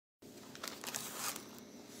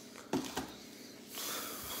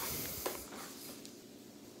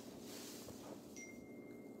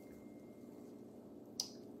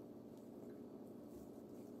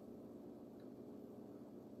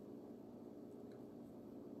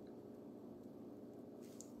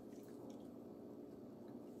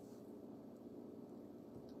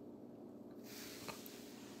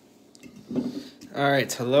All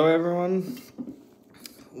right, hello everyone.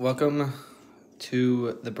 Welcome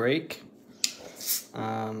to the break.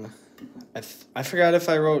 I forgot if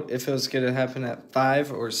I wrote if it was gonna happen at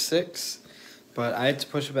 5 or 6, but I had to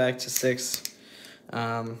push it back to 6.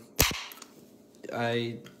 I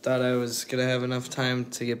thought I was gonna have enough time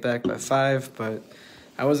to get back by 5, but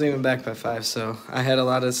I wasn't even back by 5, so I had a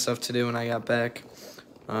lot of stuff to do when I got back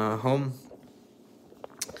home.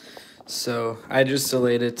 So I just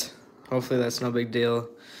delayed it. Hopefully that's no big deal.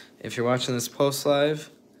 If you're watching this post live,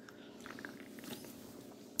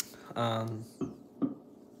 then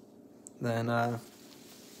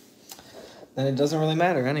it doesn't really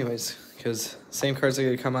matter anyways, because same cards are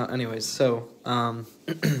going to come out anyways. So, I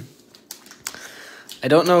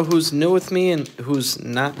don't know who's new with me and who's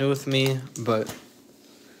not new with me, but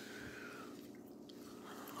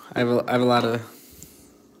I do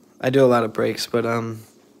a lot of breaks, but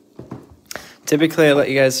typically I let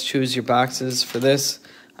you guys choose your boxes. For this,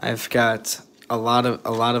 I've got a lot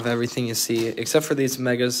of everything you see, except for these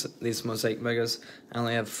megas, these mosaic megas. I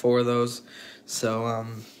only have 4 of those, so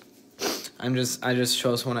I just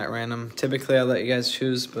chose one at random. Typically I let you guys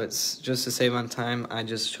choose, but just to save on time, I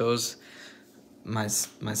just chose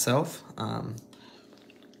myself.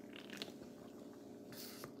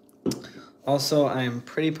 Also, I am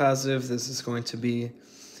pretty positive this is going to be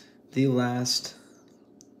the last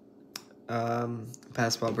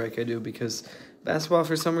basketball break I do, because basketball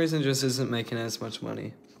for some reason just isn't making as much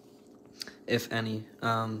money, if any.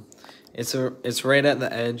 It's right at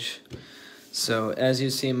the edge. So as you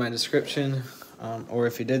see in my description, or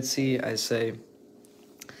if you did see, I say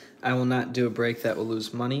I will not do a break that will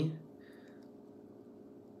lose money.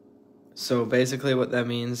 So basically what that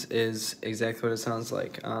means is exactly what it sounds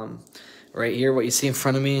like. Right here, what you see in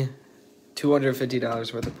front of me,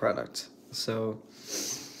 $250 worth of product. So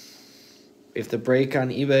if the break on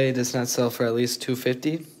eBay does not sell for at least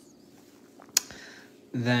 $250,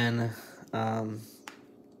 then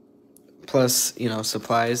plus,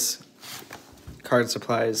 supplies, card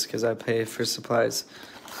supplies, because I pay for supplies.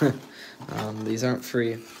 These aren't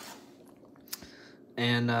free.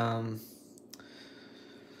 And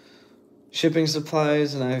shipping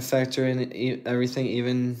supplies, and I factor in everything,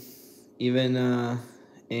 even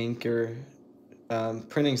ink or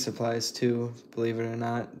printing supplies too, believe it or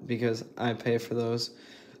not, because I pay for those.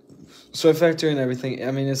 So I factor in everything.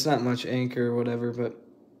 I mean, it's not much ink or whatever, but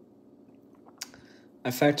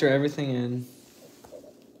I factor everything in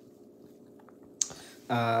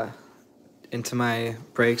into my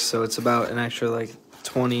breaks, so it's about an extra like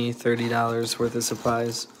 $20-$30 worth of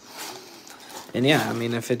supplies. And yeah, I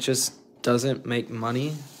mean, if it just doesn't make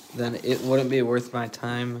money, then it wouldn't be worth my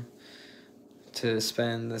time to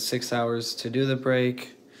spend the 6 hours to do the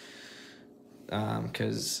break,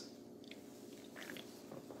 because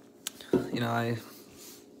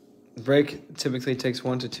break typically takes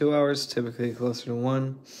 1 to 2 hours, typically closer to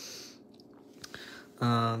 1.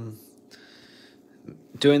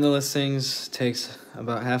 Doing the listings takes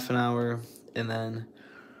about half an hour, and then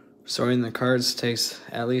sorting the cards takes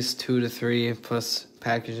at least 2 to 3, plus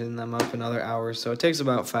packaging them up another hour. So it takes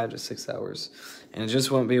about 5 to 6 hours, and it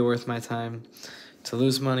just won't be worth my time to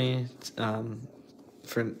lose money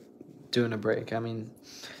for doing a break. I mean,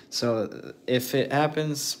 so if it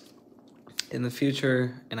happens in the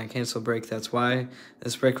future and I cancel a break, that's why.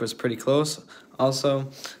 This break was pretty close.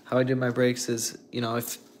 Also, how I do my breaks is,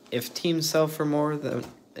 if teams sell for more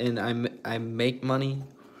and I make money,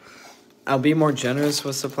 I'll be more generous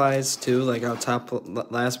with supplies too. Like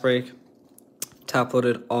last break, top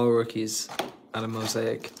loaded all rookies out of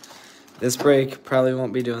Mosaic. This break probably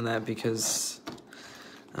won't be doing that because,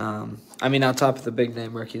 I'll top the big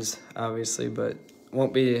name rookies, obviously, but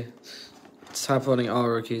won't be top loading all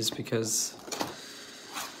rookies because,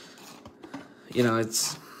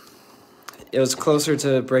 it was closer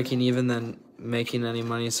to breaking even than making any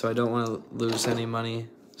money, so I don't want to lose any money.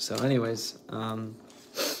 So anyways,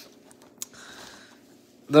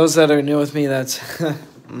 those that are new with me, that's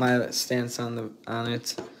my stance on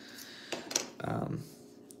it.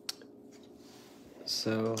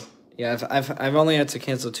 So yeah, I've only had to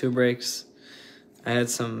cancel 2 breaks. I had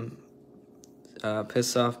some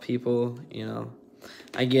pissed off people.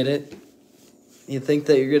 I get it. You think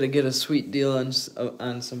that you're gonna get a sweet deal on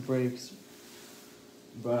some breaks,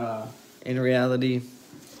 but in reality,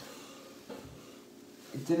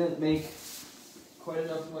 it didn't make quite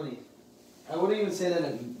enough money. I wouldn't even say that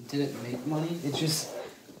it didn't make money. It just,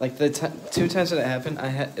 like, the 2 times that it happened,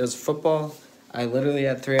 it was football. I literally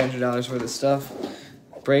had $300 worth of stuff.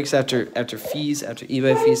 Breaks after fees, after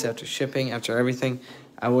eBay fees, after shipping, after everything.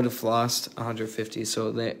 I would have lost 150.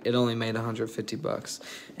 So it only made 150 bucks,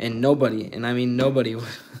 and nobody, and I mean nobody,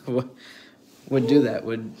 would do that.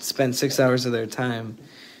 Would spend 6 hours of their time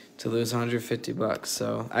to lose 150 bucks.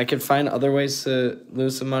 So I could find other ways to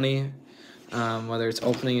lose some money, whether it's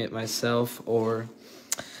opening it myself or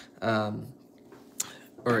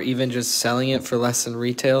even just selling it for less than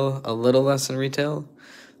retail, a little less than retail.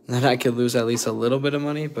 Then I could lose at least a little bit of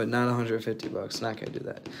money, but not 150 bucks. Not gonna do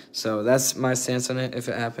that. So that's my stance on it if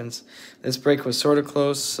it happens. This break was sort of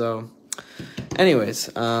close, so anyways,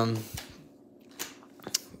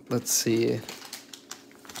 let's see.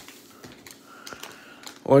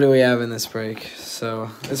 What do we have in this break? So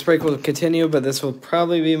this break will continue, but this will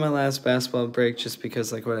probably be my last basketball break just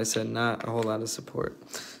because, like what I said, not a whole lot of support.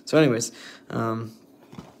 So anyways,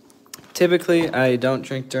 typically I don't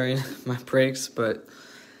drink during my breaks, but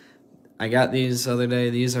I got these the other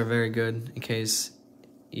day. These are very good in case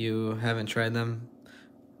you haven't tried them.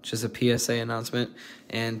 Just a PSA announcement.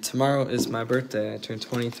 And tomorrow is my birthday. I turned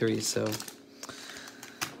 23, so...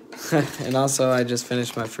 And also, I just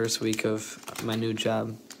finished my first week of my new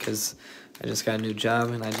job because I just got a new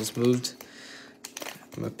job and I just moved.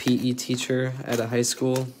 I'm a PE teacher at a high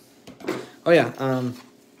school. Oh, yeah.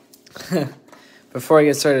 Before I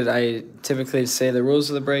get started, I typically say the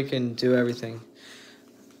rules of the break and do everything.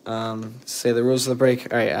 Say the rules of the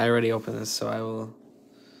break. All right, I already opened this, so I will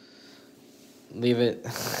leave it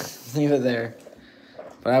there.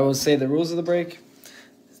 But I will say the rules of the break,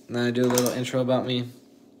 and then I do a little intro about me.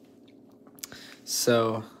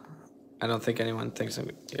 So I don't think anyone thinks I'm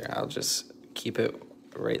here. I'll just keep it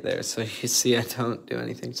right there so you see I don't do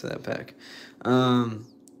anything to that pack.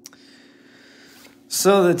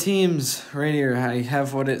 So the teams right here, I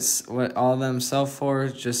have what all of them sell for,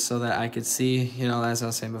 just so that I could see, you know, as I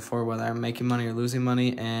was saying before, whether I'm making money or losing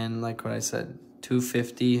money. And like what I said,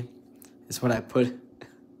 $250 is what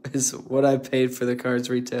I paid for the cards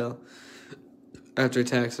retail after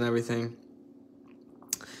tax and everything.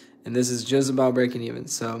 And this is just about breaking even.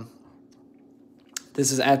 So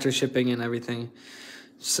this is after shipping and everything.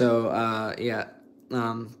 So yeah.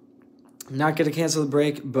 I'm not going to cancel the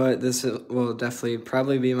break, but this will definitely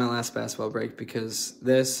probably be my last basketball break because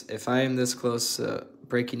if I am this close to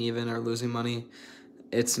breaking even or losing money,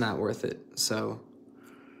 it's not worth it. So,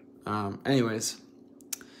 anyways,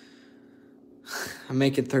 I'm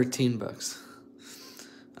making 13 bucks.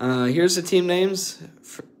 Here's the team names,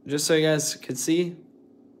 just so you guys could see.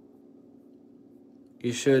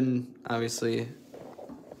 You should obviously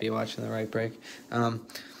be watching the right break.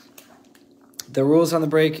 The rules on the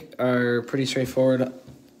break are pretty straightforward.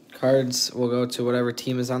 Cards will go to whatever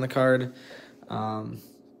team is on the card.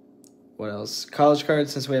 What else? College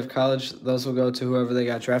cards, since we have college, those will go to whoever they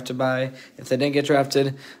got drafted by. If they didn't get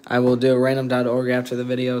drafted, I will do a random.org after the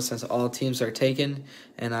video since all teams are taken,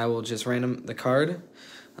 and I will just random the card.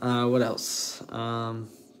 What else? I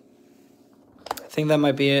think that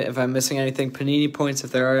might be it. If I'm missing anything, Panini points,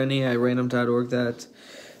 if there are any, I random.org that.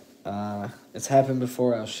 It's happened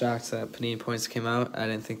before. I was shocked that Panini points came out. I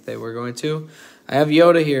didn't think they were going to. I have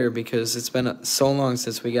Yoda here because it's been so long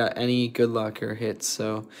since we got any good luck or hits.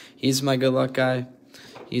 So he's my good luck guy.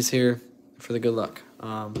 He's here for the good luck.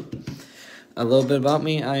 A little bit about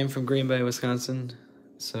me. I am from Green Bay, Wisconsin.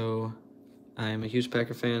 So I am a huge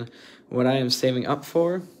Packer fan. What I am saving up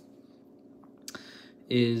for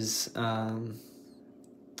is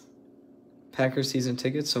Packer season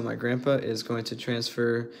tickets. So my grandpa is going to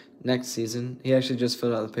transfer next season. He actually just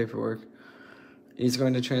filled out the paperwork. He's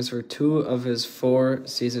going to transfer 2 of his 4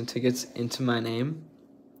 season tickets into my name.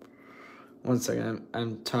 One second,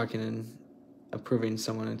 I'm talking and approving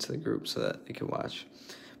someone into the group so that they can watch.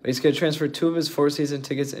 But he's going to transfer 2 of his 4 season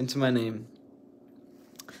tickets into my name.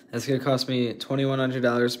 That's going to cost me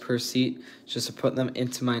 $2,100 per seat just to put them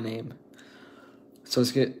into my name. So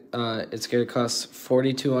it's going to cost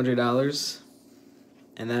 $4,200,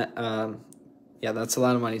 and that yeah, that's a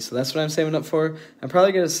lot of money. So that's what I'm saving up for. I'm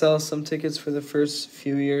probably going to sell some tickets for the first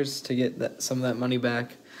few years to get some of that money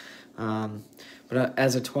back. But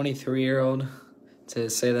as a 23-year-old, to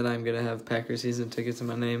say that I'm going to have Packer season tickets in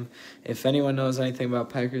my name, if anyone knows anything about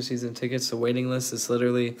Packer season tickets, the waiting list is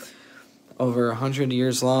literally over 100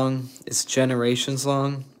 years long. It's generations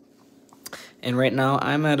long. And right now,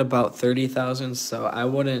 I'm at about 30,000, so I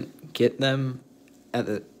wouldn't get them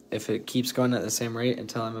if it keeps going at the same rate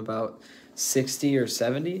until I'm about 60 or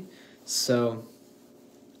 70. So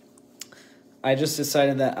I just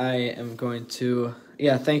decided that I am going to...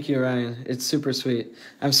 Yeah, thank you, Ryan. It's super sweet.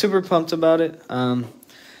 I'm super pumped about it.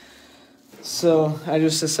 So I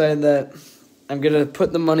just decided that I'm going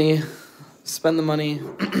to spend the money,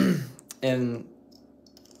 and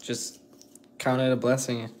just count it a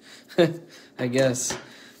blessing, I guess.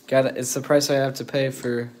 It's the price I have to pay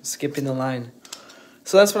for skipping the line.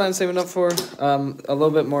 So that's what I'm saving up for. A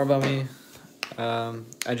little bit more about me.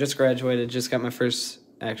 I just graduated, just got my first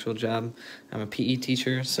actual job. I'm a PE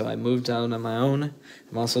teacher, so I moved down on my own.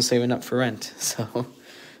 I'm also saving up for rent. So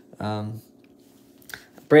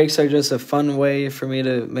breaks are just a fun way for me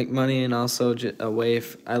to make money, and also a way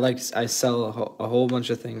I sell a whole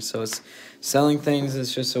bunch of things. So selling things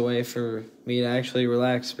is just a way for me to actually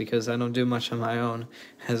relax, because I don't do much on my own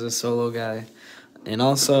as a solo guy. And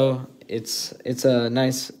also it's a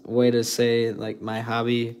nice way to say, like, my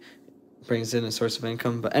hobby brings in a source of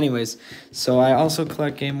income. But anyways, so I also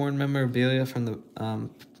collect game worn memorabilia from the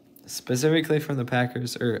specifically from the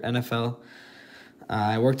Packers or NFL.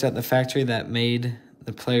 I worked at the factory that made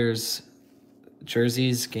the players'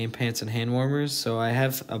 jerseys, game pants, and hand warmers. So I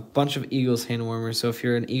have a bunch of Eagles hand warmers. So if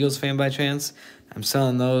you're an Eagles fan by chance, I'm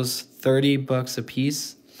selling those $30 a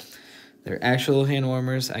piece. They're actual hand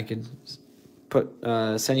warmers. I could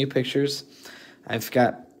send you pictures. I've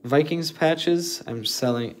got Vikings patches.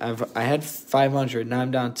 I had 500. Now I'm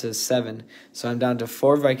down to 7. So I'm down to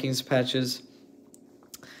 4 Vikings patches.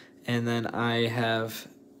 And then I have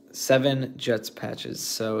 7 Jets patches.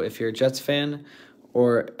 So if you're a Jets fan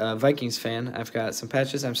or a Vikings fan, I've got some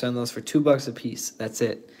patches. I'm selling those for $2 a piece. That's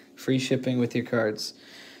it. Free shipping with your cards.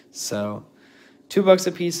 So $2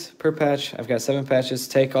 a piece per patch. I've got 7 patches.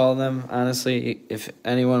 Take all of them. Honestly, if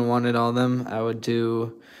anyone wanted all of them, I would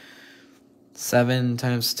do 7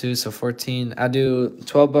 times 2, so 14. I'd do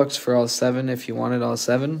 $12 for all 7 if you wanted all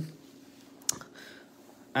 7.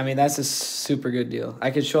 I mean, that's a super good deal.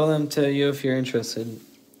 I could show them to you if you're interested.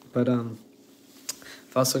 But I've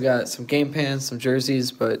also got some game pants, some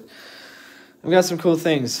jerseys, but I've got some cool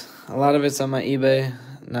things. A lot of it's on my eBay.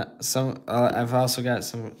 I've also got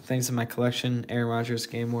some things in my collection. Aaron Rodgers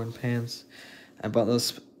game worn pants. I bought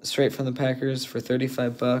those straight from the Packers for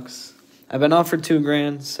 $35. I've been offered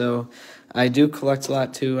 $2,000, so I do collect a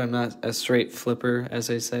lot too. I'm not a straight flipper, as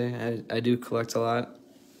they say. I do collect a lot.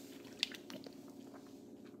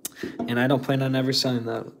 And I don't plan on ever selling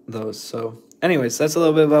those. So anyways, that's a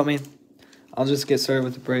little bit about me. I'll just get started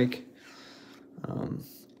with the break. 1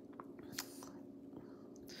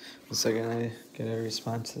 second, I gotta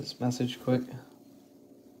respond to this message quick.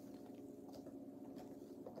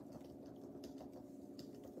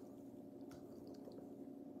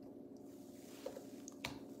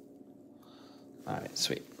 Alright,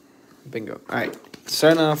 sweet. Bingo. Alright,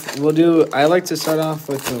 starting off, I like to start off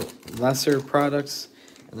with the lesser products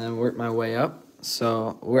and then work my way up.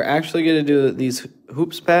 So we're actually going to do these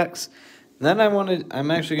hoops packs. And then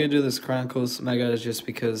I'm actually going to do this Chronicles Mega just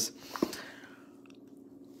because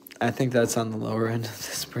I think that's on the lower end of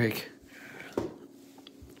this break.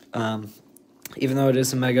 Even though it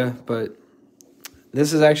is a Mega, but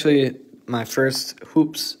this is actually my first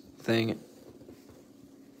hoops thing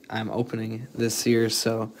I'm opening this year,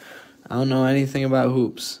 so I don't know anything about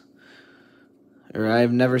hoops. Or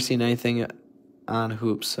I've never seen anything on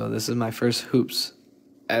hoops, so this is my first hoops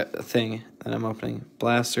thing that I'm opening.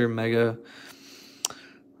 Blaster, Mega,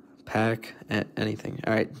 pack, anything.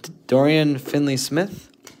 All right, Dorian Finley-Smith,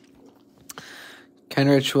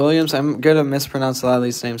 Kenrich Williams. I'm going to mispronounce a lot of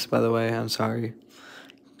these names, by the way. I'm sorry.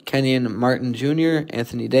 Kenyon Martin Jr.,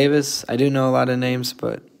 Anthony Davis. I do know a lot of names,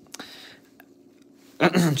 but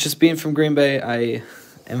just being from Green Bay, I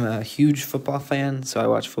am a huge football fan, so I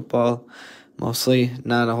watch football mostly.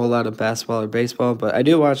 Not a whole lot of basketball or baseball, but I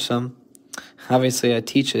do watch some. Obviously, I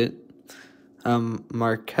teach it.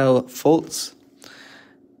 Markel Fultz,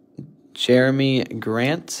 Jeremy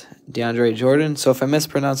Grant, DeAndre Jordan. So if I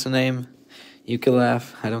mispronounce a name, you can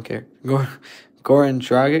laugh. I don't care. Goran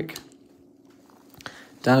Dragic,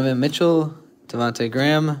 Donovan Mitchell, Devontae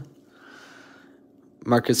Graham,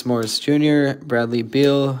 Marcus Morris Jr., Bradley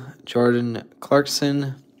Beal, Jordan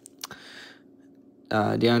Clarkson,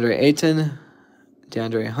 DeAndre Ayton,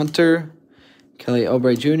 DeAndre Hunter, Kelly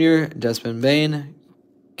Oubre Jr., Desmond Bain,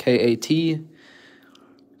 KAT,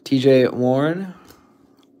 TJ Warren,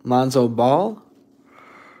 Lonzo Ball.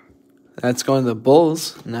 That's going to the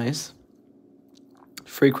Bulls. Nice.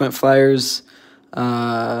 Frequent Flyers.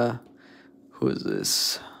 Who is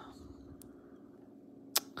this?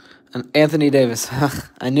 Anthony Davis.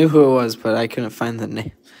 I knew who it was, but I couldn't find the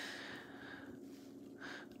name.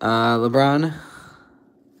 LeBron.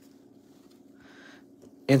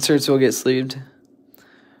 Inserts will get sleeved.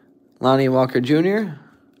 Lonnie Walker Jr.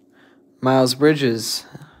 Miles Bridges.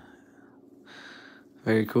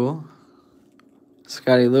 Very cool.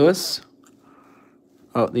 Scotty Lewis.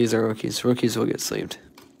 Oh, these are rookies. Rookies will get sleeved.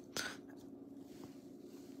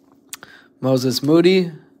 Moses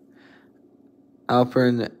Moody.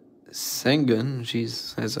 Alpern Sengun,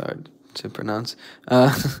 jeez, that's hard to pronounce.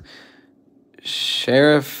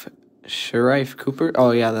 Sheriff Cooper.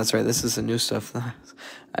 Oh yeah, that's right. This is the new stuff.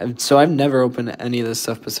 So I've never opened any of this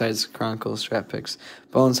stuff besides Chronicles draft picks.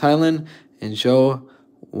 Bones Highland and Joe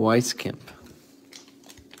Weisskimp.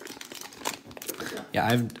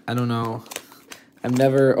 Yeah, I don't know. I've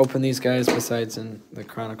never opened these guys besides in the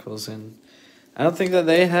Chronicles, and I don't think that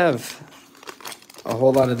they have a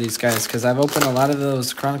whole lot of these guys because I've opened a lot of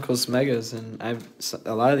those Chronicles megas, and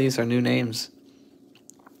a lot of these are new names.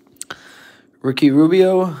 Ricky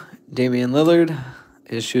Rubio, Damian Lillard.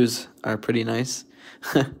 His shoes are pretty nice.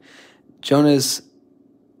 Jonas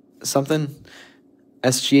something.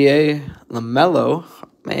 SGA LaMelo.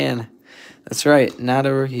 Man, that's right. Not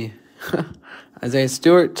a rookie. Isaiah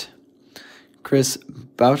Stewart. Chris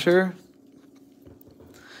Boucher.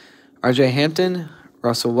 RJ Hampton.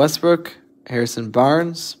 Russell Westbrook. Harrison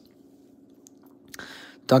Barnes.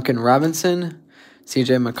 Duncan Robinson.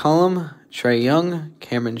 CJ McCollum. Trae Young.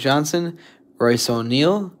 Cameron Johnson. Royce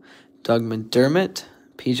O'Neal. Doug McDermott.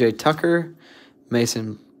 PJ Tucker.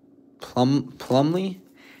 Mason Plumlee.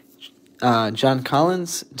 John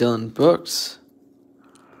Collins. Dylan Brooks.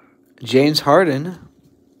 James Harden.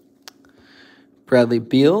 Bradley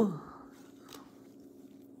Beal.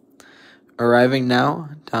 Arriving now,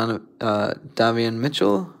 Davion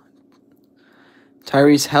Mitchell.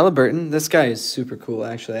 Tyrese Halliburton. This guy is super cool,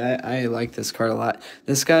 actually. I like this card a lot.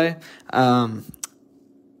 This guy,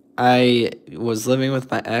 I was living with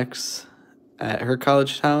my ex at her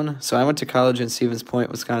college town. So I went to college in Stevens Point,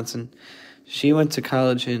 Wisconsin. She went to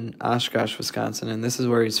college in Oshkosh, Wisconsin, and this is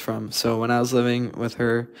where he's from. So when I was living with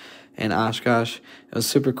her in Oshkosh, it was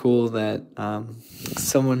super cool that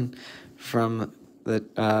someone from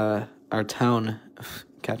our town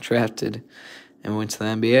got drafted and went to the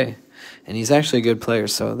NBA. And he's actually a good player,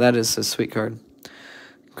 so that is a sweet card.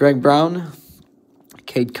 Greg Brown,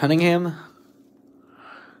 Cade Cunningham,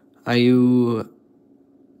 Ayu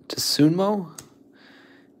Dosunmu,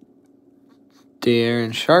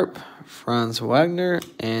 De'Aaron Sharp, Franz Wagner,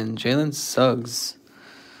 and Jalen Suggs.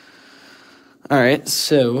 All right,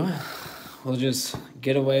 so we'll just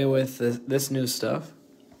get away with this new stuff.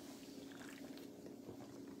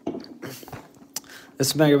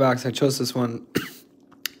 This mega box, I chose this one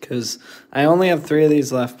because I only have 3 of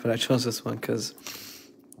these left, but I chose this one because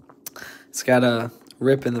it's got a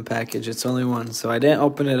rip in the package. It's only one, so I didn't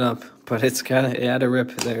open it up, but it had a rip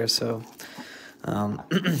there. So I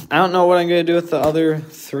don't know what I'm gonna do with the other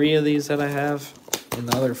 3 of these that I have, and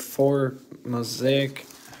the other 4 Mosaic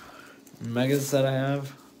megas that I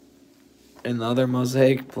have, and the other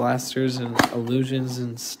Mosaic blasters and illusions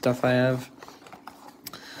and stuff I have.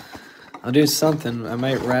 I'll do something. I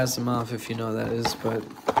might razz them off if you know what that is, but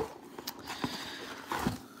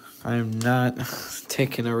I'm not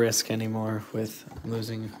taking a risk anymore with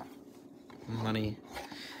losing money.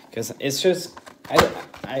 Because it's just,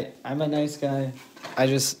 I'm a nice guy. I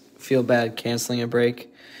just feel bad canceling a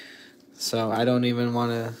break, so I don't even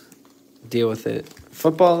want to deal with it.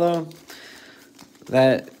 Football, though,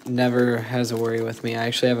 that never has a worry with me. I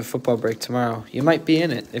actually have a football break tomorrow. You might be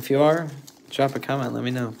in it. If you are, drop a comment. Let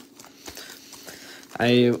me know.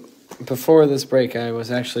 Before this break, I was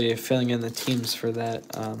actually filling in the teams for that,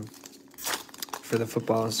 for the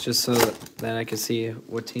footballs, just so that I could see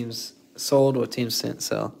what teams sold, what teams didn't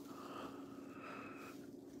sell.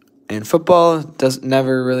 And football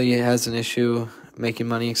never really has an issue making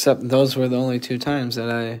money, except those were the only 2 times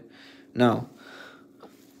that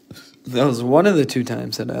that was one of the 2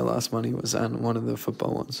 times that I lost money was on one of the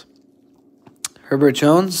football ones. Herbert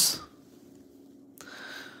Jones.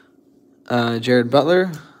 Jared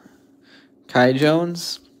Butler, Kai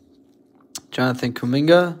Jones, Jonathan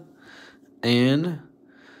Kuminga, and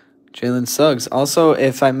Jalen Suggs. Also,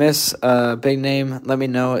 if I miss a big name, let me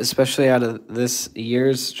know, especially out of this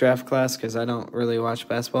year's draft class, because I don't really watch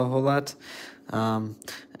basketball a whole lot. I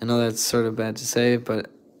know that's sort of bad to say, but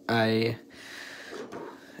I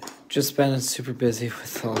just been super busy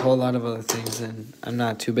with a whole lot of other things, and I'm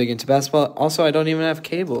not too big into basketball. Also, I don't even have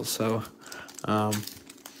cable, so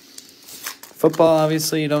football,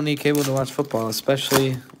 obviously, you don't need cable to watch football,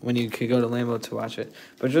 especially when you could go to Lambeau to watch it.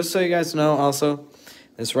 But just so you guys know, also,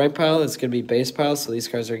 this right pile is going to be base pile, so these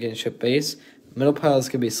cards are getting shipped base. Middle pile is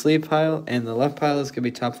going to be sleeve pile, and the left pile is going to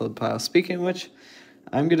be top load pile. Speaking of which,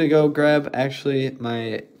 I'm going to go grab, actually,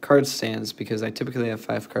 my card stands, because I typically have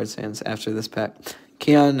 5 card stands after this pack.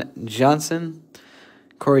 Keon Johnson,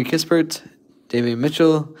 Corey Kispert, Davion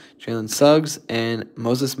Mitchell, Jalen Suggs, and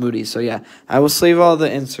Moses Moody. So, yeah, I will sleeve all the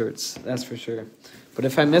inserts, that's for sure. But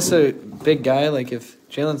if I miss a big guy, like if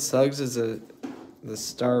Jalen Suggs is the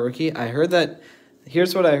star rookie, I heard that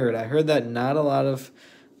Here's what I heard. I heard that not a lot of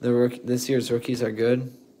this year's rookies are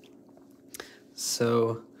good.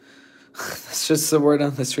 So that's just the word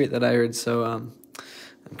on the street that I heard. So I'm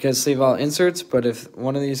gonna leave all inserts. But if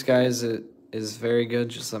one of these guys is very good,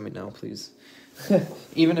 just let me know, please.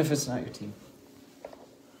 Even if it's not your team.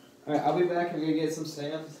 All right, I'll be back. I'm gonna get some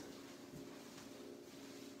stands.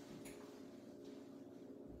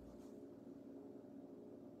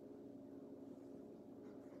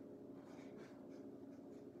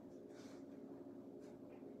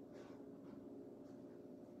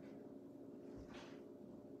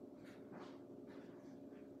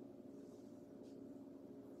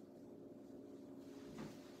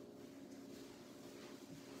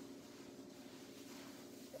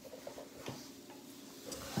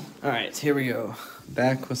 All right, here we go.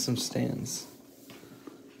 Back with some stands.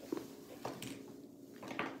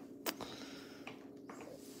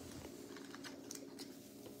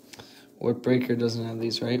 What breaker doesn't have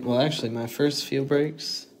these, right? Well, actually, my first few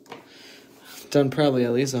breaks, I've done probably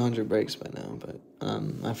at least 100 breaks by now, but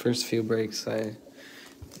my first few breaks, I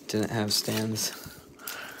didn't have stands.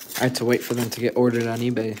 I had to wait for them to get ordered on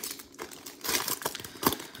eBay.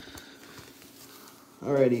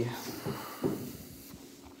 Alrighty.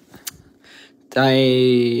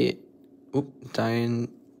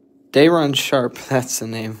 Dayron Sharp, that's the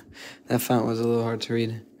name. That font was a little hard to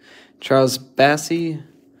read. Charles Bassey,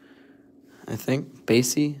 I think,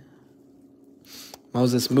 Bassey.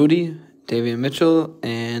 Moses Moody, Davian Mitchell,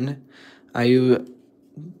 and Ayu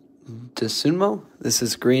Desunmo. This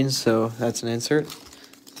is green, so that's an insert. I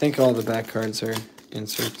think all the back cards are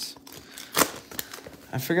inserts.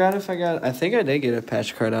 I forgot if I think I did get a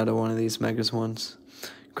patch card out of one of these Megas ones.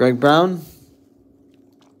 Greg Brown.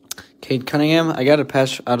 Cade Cunningham. I got a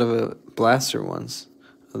patch out of a blaster once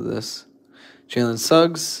of this. Jalen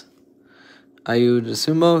Suggs. Ayu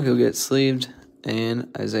Desumo. He'll get sleeved. And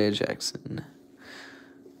Isaiah Jackson.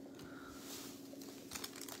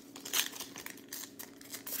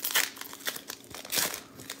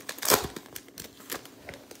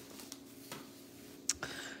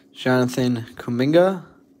 Jonathan Kuminga.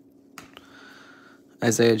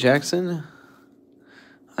 Isaiah Jackson.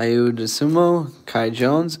 Ayu Desumo, Kai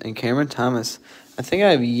Jones, and Cameron Thomas. I think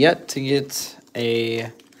I have yet to get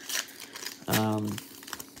an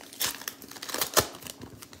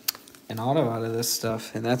auto out of this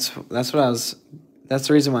stuff, and that's the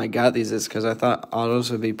reason why I got these, is because I thought autos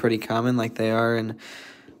would be pretty common like they are in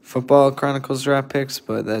Football Chronicles draft picks,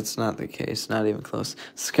 but that's not the case, not even close.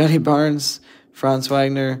 Scotty Barnes, Franz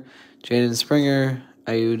Wagner, Jaden Springer,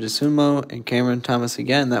 Ayu Desumo, and Cameron Thomas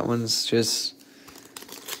again. That one's just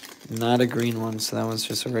not a green one, so that one's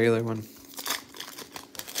just a regular one.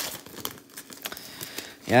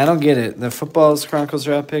 Yeah, I don't get it. The Football's Chronicles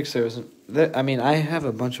draft picks, I have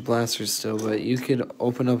a bunch of blasters still, but you could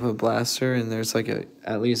open up a blaster and there's like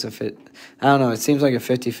at least a fit. I don't know, it seems like a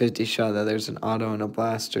 50-50 shot that there's an auto and a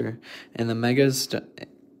blaster. And the Megas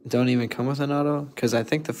don't even come with an auto, because I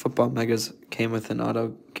think the Football Megas came with an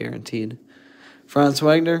auto guaranteed. Franz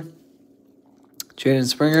Wagner, Jaden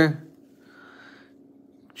Springer,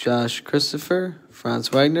 Josh Christopher, Franz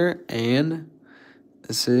Wagner, and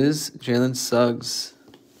this is Jalen Suggs.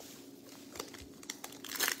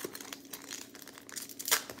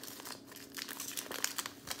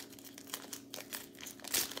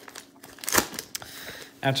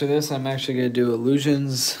 After this, I'm actually going to do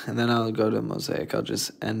Illusions, and then I'll go to Mosaic. I'll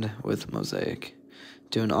just end with Mosaic.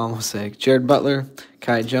 Doing all Mosaic. Jared Butler,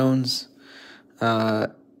 Kai Jones,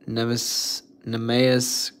 Nemesis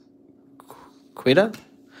Quita,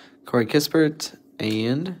 Corey Kispert,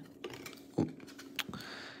 and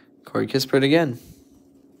Corey Kispert again.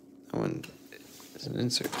 That one is an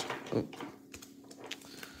insert. Oh.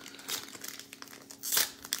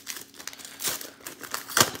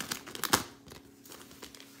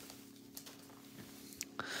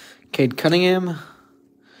 Cade Cunningham,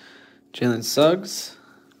 Jalen Suggs,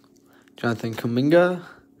 Jonathan Kuminga,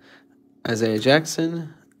 Isaiah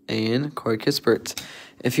Jackson, and Corey Kispert.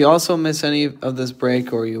 If you also miss any of this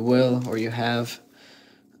break, or you will, or you have,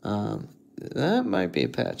 that might be a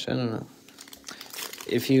patch. I don't know.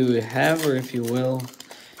 If you have or if you will,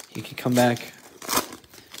 you can come back,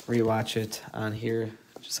 rewatch it on here,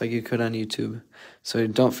 just like you could on YouTube. So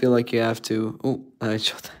don't feel like you have to. Oh, I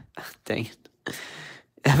showed that. Dang it.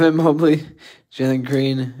 Evan Mobley, Jalen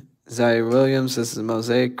Green, Zaire Williams. This is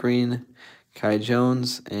Mosaic Green, Kai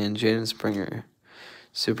Jones, and Jaden Springer.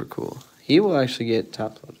 Super cool. He will actually get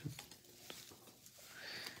top loaded.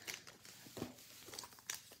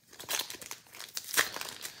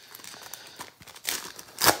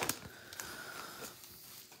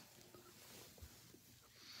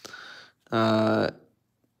 Joel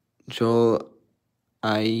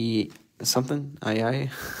I.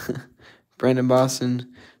 Brandon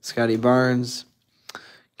Boston, Scotty Barnes,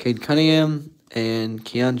 Cade Cunningham, and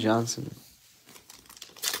Keon Johnson.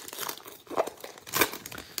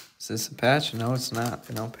 Is this a patch? No, it's not.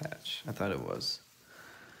 No patch. I thought it was.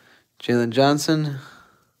 Jalen Johnson,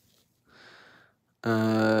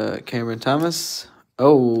 Cameron Thomas.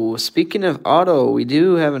 Oh, speaking of auto, we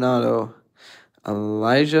do have an auto.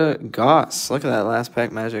 Elijah Goss. Look at that last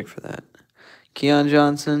pack magic for that. Keon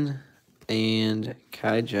Johnson and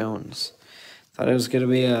Kai Jones. Thought it was going to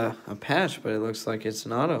be a patch, but it looks like it's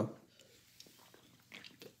an auto.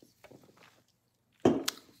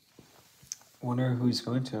 Wonder who he's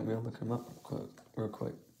going to. I'm going to look him up real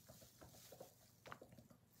quick.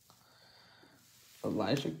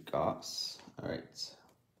 Elijah Goss. All right. Is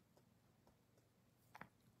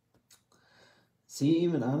he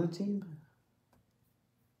even on the team?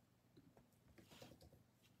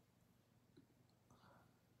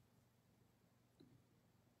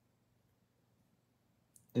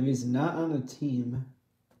 If he's not on a team,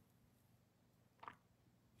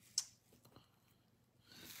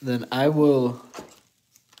 then I will.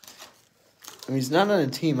 If he's not on a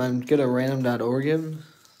team, I'm gonna random.org him.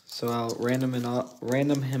 So I'll random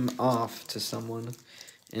him off to someone,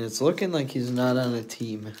 and it's looking like he's not on a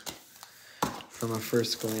team from a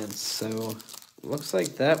first glance. So looks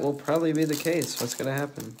like that will probably be the case. What's gonna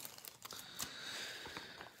happen?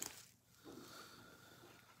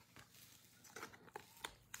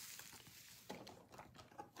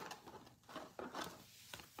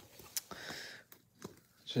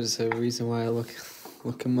 Just a reason why I look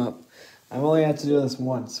him up. I've only had to do this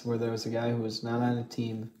once, where there was a guy who was not on a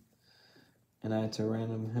team, and I had to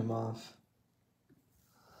random him off.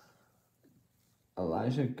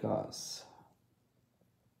 Elijah Goss.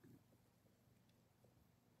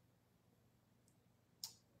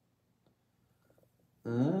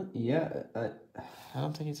 Yeah, I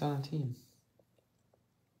don't think he's on a team.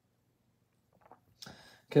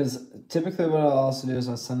 Because typically what I'll also do is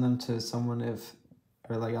I'll send them to someone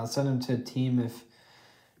I'll send him to a team if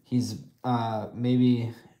he's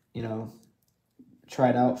maybe,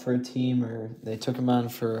 tried out for a team or they took him on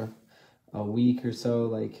for a week or so.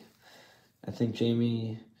 Like, I think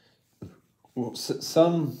Jamie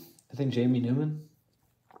Newman,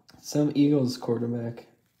 some Eagles quarterback,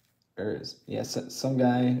 some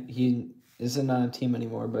guy, he isn't on a team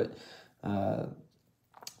anymore, but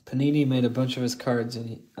Panini made a bunch of his cards,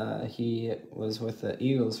 and he was with the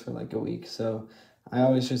Eagles for like a week, so I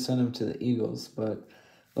always just send him to the Eagles, but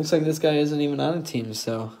looks like this guy isn't even on a team,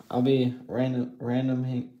 so I'll be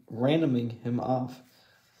randoming him off.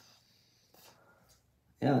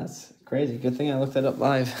 Yeah, that's crazy. Good thing I looked that up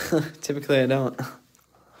live. Typically, I don't.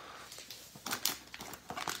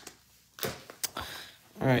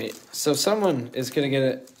 All right, so someone is going to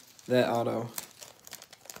get that auto.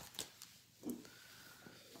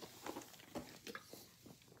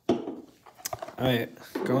 All right,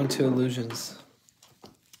 going to Illusions.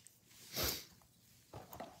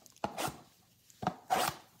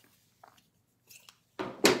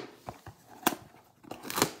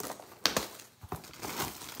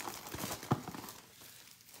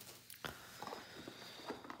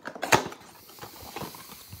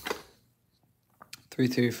 Three,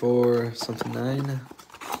 3, 4, something 9.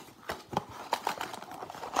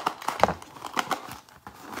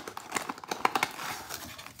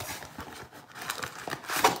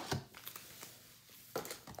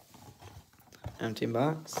 Empty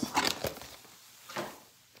box.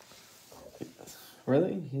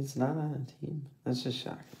 Really? He's not on a team? That's just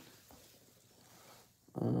shocking.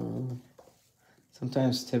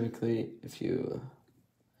 Sometimes, typically, if you...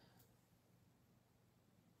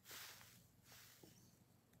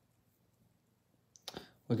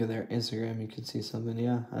 look at their Instagram, you can see something.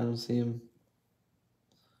 Yeah, I don't see him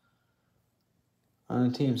on a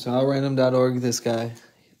team. So I'll random.org this guy.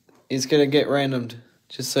 He's going to get randomed,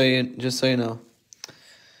 just so you know.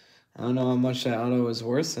 I don't know how much that auto is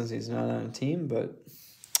worth since he's not on a team, but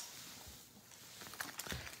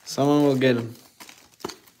someone will get him.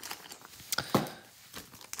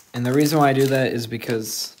 And the reason why I do that is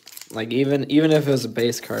because, like, even if it was a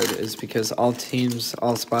base card, is because all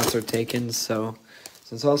spots are taken. So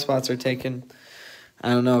since all spots are taken, I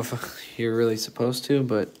don't know if you're really supposed to,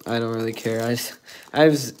 but I don't really care.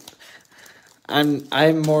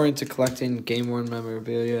 I'm more into collecting game-worn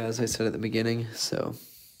memorabilia, as I said at the beginning, so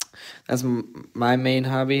that's my main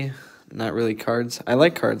hobby, not really cards. I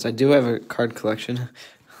like cards. I do have a card collection,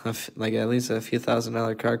 like at least a few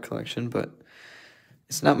 $1,000 card collection, but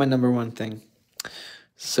it's not my number one thing.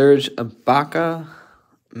 Serge Ibaka,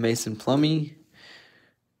 Mason Plumlee,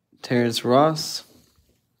 Terrence Ross,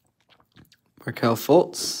 Markelle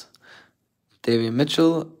Fultz, Davion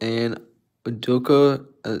Mitchell, and Udoka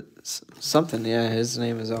something. Yeah, his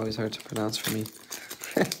name is always hard to pronounce for me.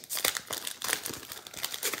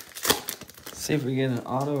 See if we get an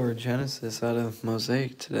auto or Genesis out of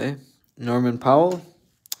Mosaic today. Norman Powell,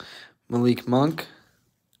 Malik Monk,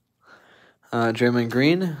 Draymond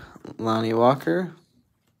Green, Lonnie Walker,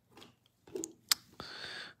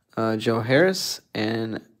 Joe Harris,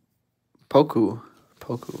 and Poku.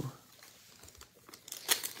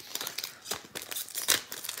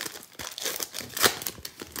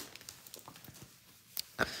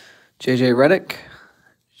 JJ Redick,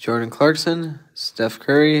 Jordan Clarkson, Steph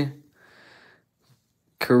Curry,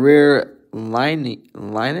 career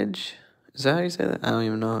lineage? Is that how you say that? I don't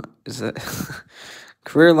even know. Is that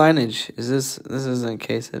career lineage? Is this isn't a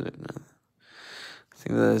case hit? No. I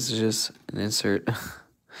think that is just an insert.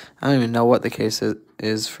 I don't even know what the case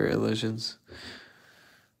is for illusions.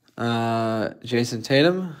 Jason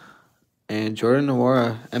Tatum and Jordan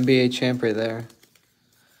Nwora, NBA champ right there.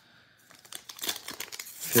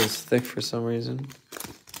 Feels thick for some reason.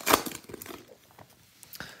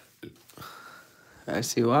 I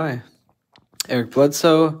see why. Eric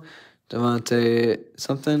Bledsoe, Devontae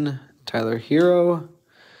something, Tyler Hero,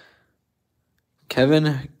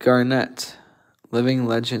 Kevin Garnett, Living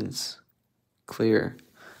Legends, clear.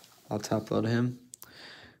 I'll top load him.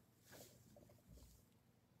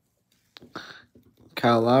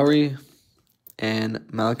 Kyle Lowry and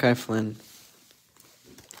Malachi Flynn.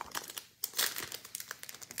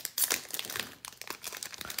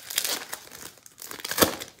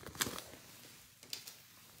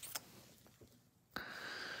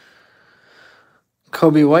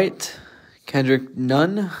 Kobe White, Kendrick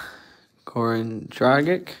Nunn, Goran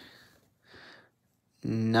Dragic,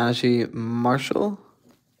 Najee Marshall,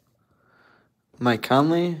 Mike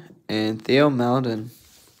Conley, and Theo Maledon.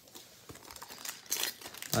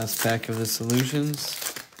 Last pack of the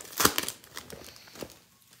Solutions.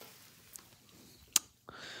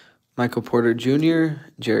 Michael Porter Jr.,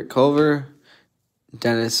 Jarrett Culver,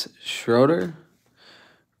 Dennis Schroeder,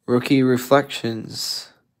 Rookie Reflections,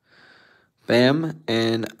 Bam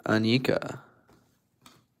and Anika.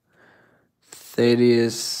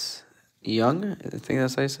 Thaddeus Young, I think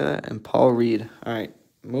that's how you say that, and Paul Reed. All right,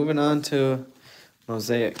 moving on to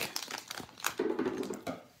Mosaic.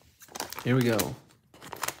 Here we go.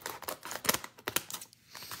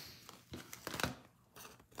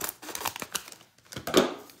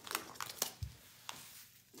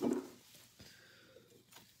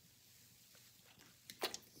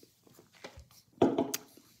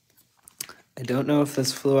 I don't know if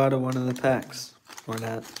this flew out of one of the packs or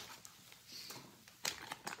not.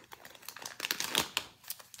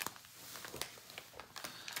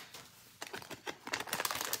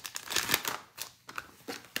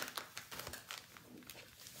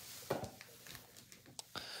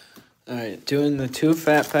 Alright, doing the 2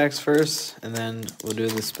 fat packs first, and then we'll do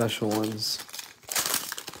the special ones.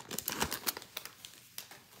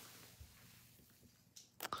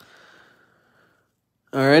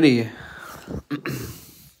 Alrighty.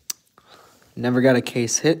 Never got a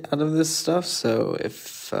case hit out of this stuff, so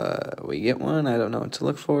if we get one, I don't know what to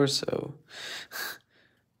look for, so...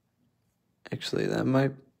 Actually, that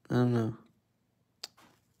might... I don't know.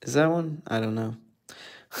 Is that one? I don't know.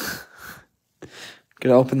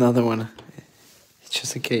 Gonna open the other one. It's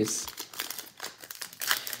just a case.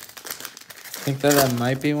 I think that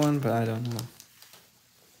might be one, but I don't know.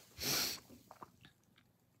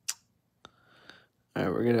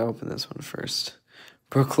 Alright, we're gonna open this one first.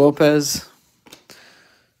 Brook Lopez,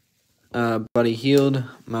 Buddy Hield,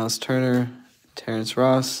 Miles Turner, Terrence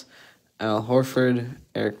Ross, Al Horford,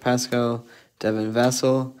 Eric Pascal, Devin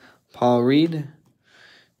Vassell, Paul Reed,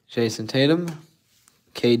 Jason Tatum,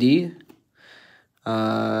 KD,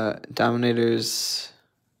 Dominators,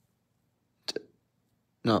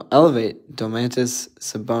 Elevate, Domantas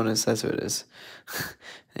Sabonis, that's what it is.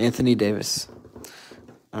 Anthony Davis.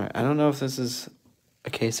 Alright, I don't know if this is a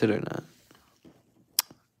case hit or not.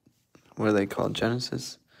 What are they called?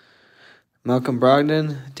 Genesis? Malcolm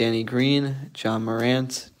Brogdon, Danny Green, John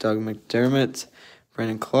Morant, Doug McDermott,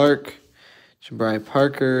 Brandon Clark, Jabari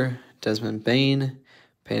Parker, Desmond Bain,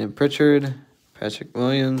 Peyton Pritchard, Patrick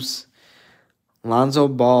Williams, Lonzo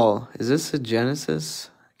Ball. Is this a Genesis?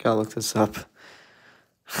 Gotta look this up.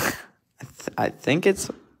 I think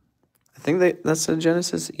that's a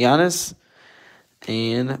Genesis. Giannis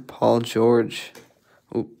and Paul George.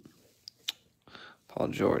 Ooh. Paul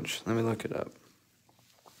George. Let me look it up.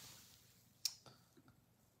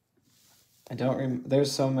 I don't remember.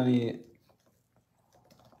 There's so many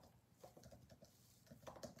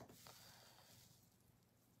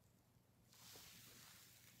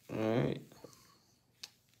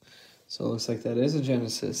So it looks like that is a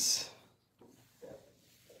Genesis.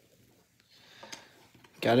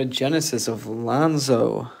 Got a Genesis of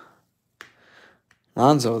Lonzo.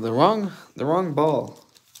 Lonzo, the wrong ball.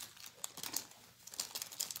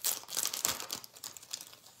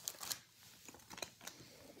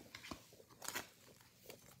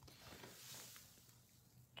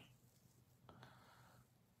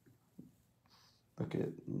 Look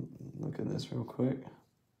at this real quick.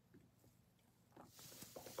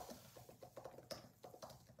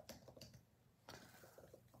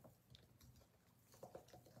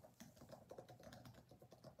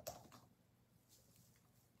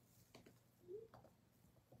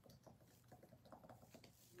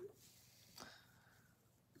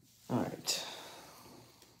 All right.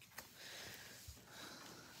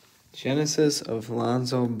 Genesis of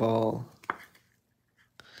Lonzo Ball.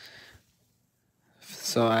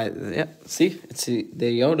 So see, it's the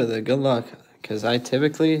Yoda, the good luck, because I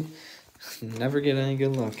typically never get any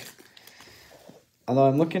good luck. Although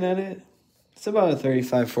I'm looking at it, it's about a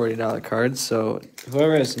 $35, $40 card, so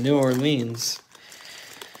whoever has New Orleans,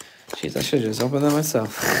 jeez, I should just open that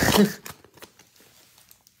myself.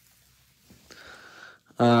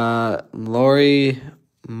 Laurie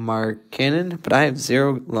Markkanen, but I have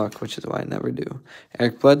 0 luck, which is why I never do.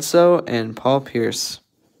 Eric Bledsoe and Paul Pierce.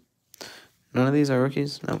 None of these are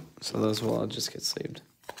rookies? Nope. So those will all just get sleeved.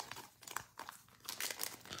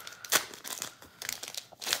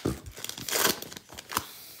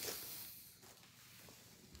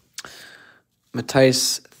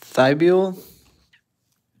 Matisse Thybulle,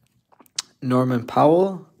 Norman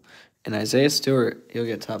Powell, and Isaiah Stewart. He'll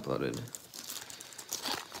get top loaded.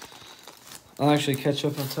 I'll actually catch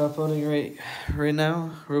up on top loading right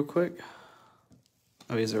now, real quick.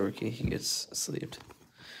 Oh, he's a rookie. He gets sleeved.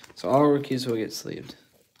 So all rookies will get sleeved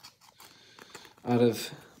out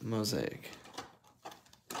of Mosaic.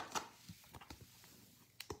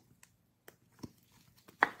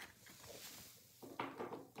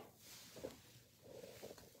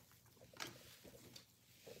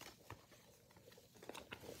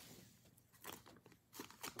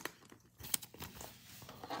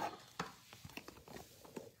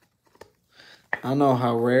 I don't know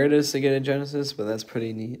how rare it is to get a Genesis, but that's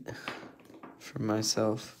pretty neat for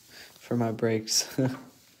myself, for my breaks.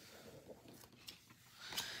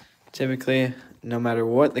 Typically, no matter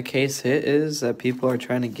what the case hit is that people are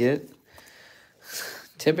trying to get,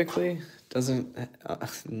 typically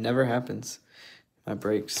never happens. My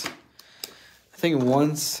breaks. I think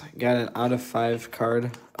once I got an out of 5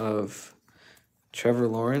 card of Trevor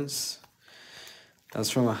Lawrence. That was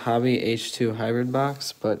from a Hobby H2 hybrid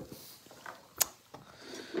box, but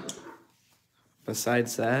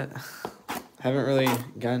besides that, I haven't really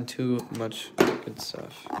gotten too much good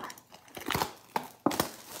stuff.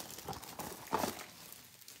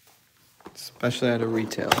 Especially out of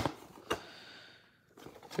retail.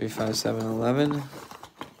 35711.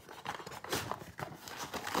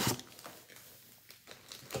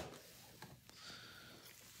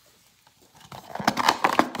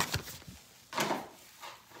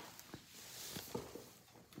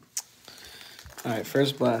 All right,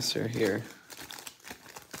 first blaster here.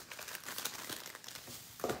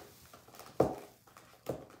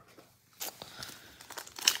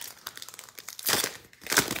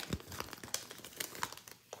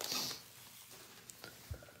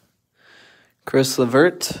 Chris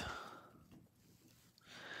Levert,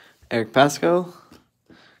 Eric Pascal,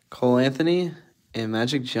 Cole Anthony, and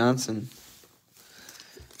Magic Johnson.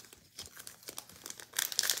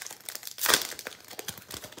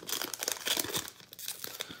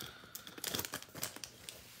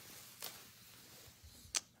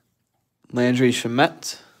 Landry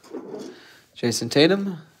Shamet, Jason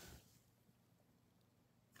Tatum,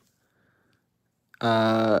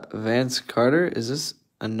 Vance Carter. Is this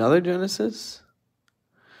another Genesis?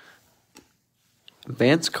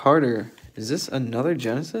 Vance Carter. Is this another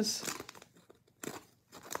Genesis?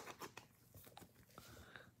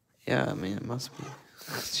 Yeah, I mean, it must be.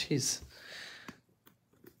 Jeez.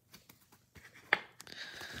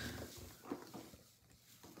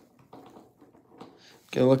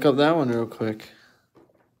 Gotta look up that one real quick.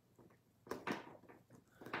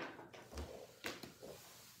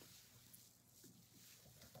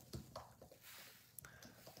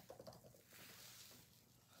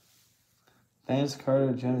 Vance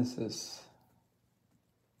Carter Genesis.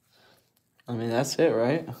 I mean, that's it,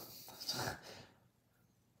 right?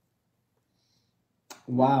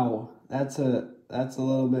 Wow, that's a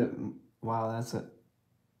little bit. Wow, that's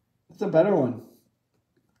a better one.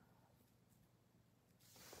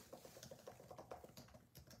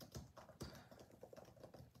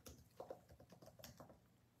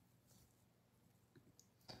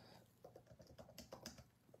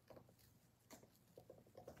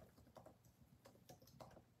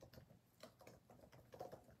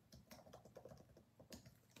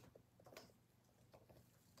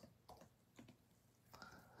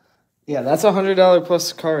 Yeah, that's $100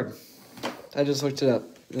 plus card. I just looked it up.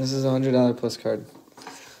 This is $100 plus card.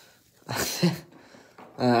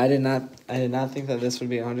 I did not think that this would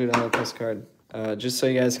be $100 plus card. Just so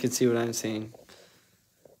you guys could see what I'm seeing.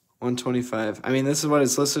 125. I mean, this is what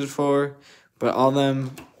it's listed for, but all of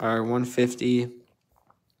them are 150.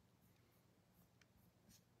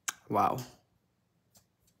 Wow.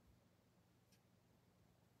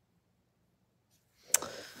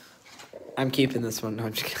 I'm keeping this one. No,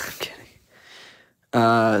 I'm just kidding.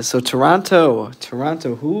 So Toronto.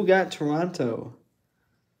 Who got Toronto?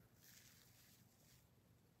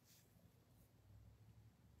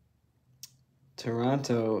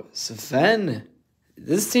 Toronto. Sven.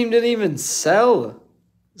 This team didn't even sell.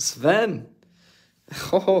 Sven.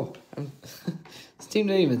 Oh, this team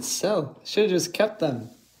didn't even sell. Should have just kept them.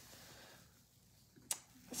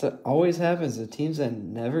 That's what always happens. The teams that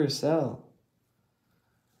never sell.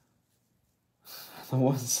 The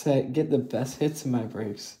ones that get the best hits in my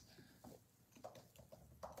breaks.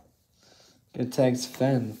 Good tag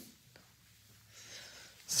Sven.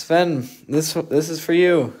 Sven, this is for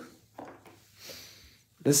you.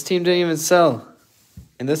 This team didn't even sell.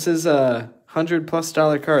 And this is a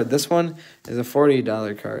 $100+ card. This one is a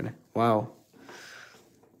 $40 card. Wow.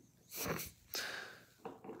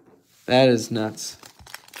 That is nuts.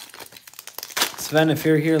 Sven, if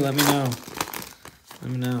you're here, let me know.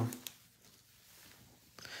 Let me know.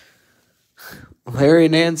 Larry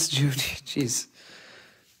Nance Jr. Jeez.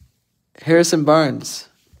 Harrison Barnes.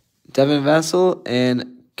 Devin Vassell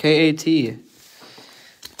and KAT.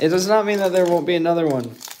 It does not mean that there won't be another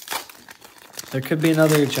one. There could be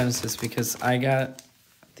another Genesis because I got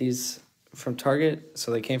these from Target,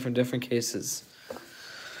 so they came from different cases.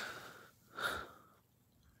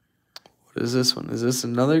 What is this one? Is this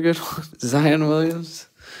another good one? Zion Williams,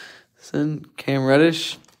 Cam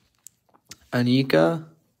Reddish, Anika,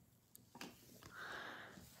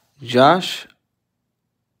 Josh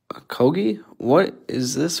Okogie. What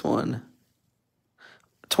is this one?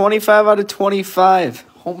 25 out of 25.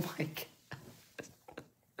 Oh my God.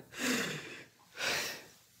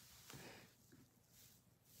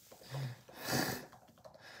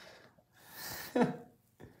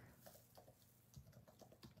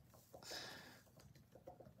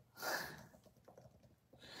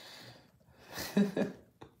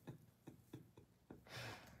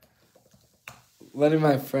 Letting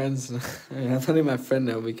my friends, I'm letting my friend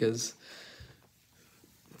know because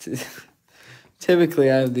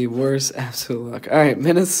typically I have the worst absolute luck. All right,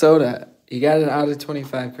 Minnesota. You got an out of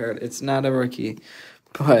 25 card. It's not a rookie,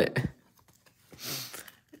 but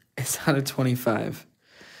it's out of 25.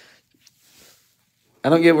 I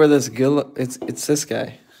don't get where this it's this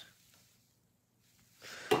guy.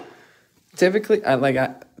 Typically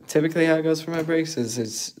how it goes for my breaks is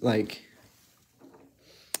it's like,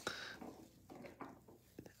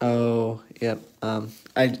 oh, yep.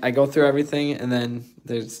 I go through everything and then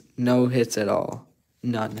there's no hits at all.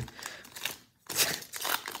 None.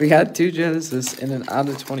 We got 2 Genesis and an out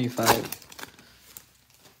of 25.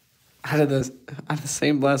 Out of the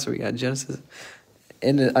same blaster, we got Genesis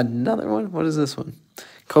and another one. What is this one?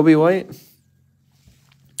 Kobe White,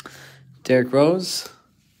 Derrick Rose,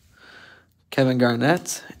 Kevin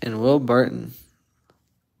Garnett, and Will Barton.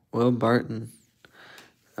 Will Barton.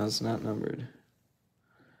 That was not numbered.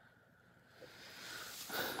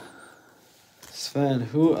 Sven,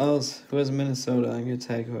 who else? Who has Minnesota? I'm going to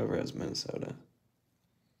tag whoever has Minnesota.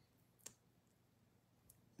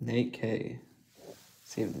 Nate K.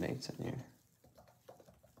 See if Nate's in here.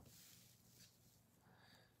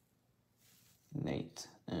 Nate.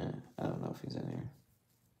 I don't know if he's in here.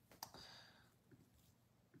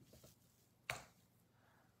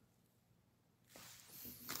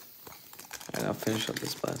 Alright, I'll finish up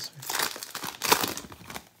this blaster.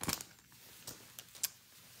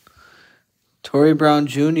 Torrey Brown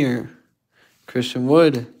Jr., Christian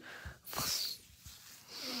Wood.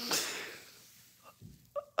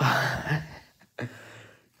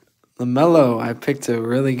 LaMelo, I picked a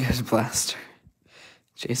really good blaster.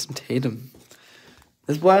 Jason Tatum.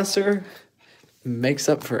 This blaster makes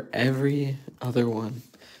up for every other one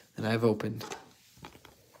that I've opened.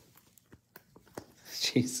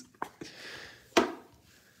 Jeez.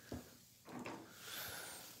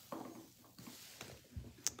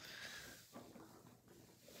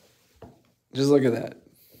 Just look at that.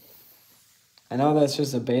 I know that's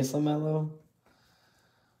just a base LaMelo,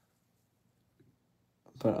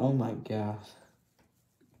 but oh my God.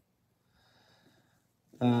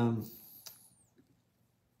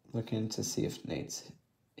 Looking to see if Nate's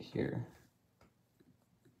here.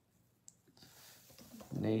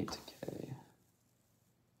 Nate K.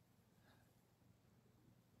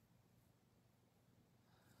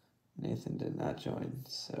 Nathan did not join,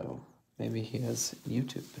 so maybe he has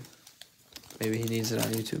YouTube. Maybe he needs it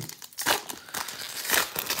on YouTube.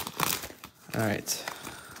 All right.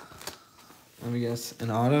 Let me guess.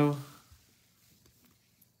 An auto.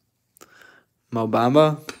 Mo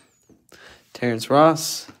Bamba. Terrence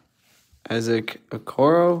Ross. Isaac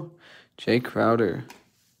Okoro. Jake Crowder.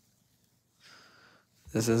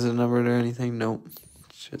 This isn't numbered or anything? Nope.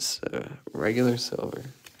 It's just regular silver.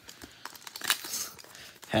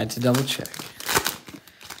 Had to double check.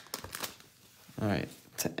 All right.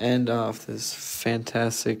 To end off this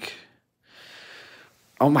fantastic...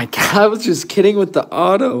 Oh my God, I was just kidding with the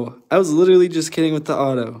auto. I was literally just kidding with the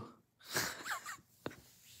auto.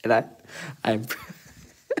 And I'm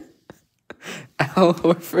Al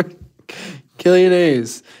Horford, Killian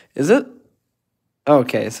Hayes. Is it?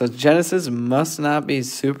 Okay, so Genesis must not be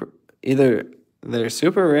super... Either they're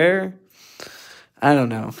super rare. I don't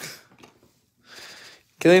know.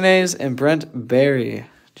 Killian Hayes and Brent Barry.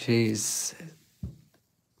 Jeez.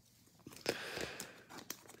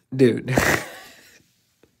 Dude.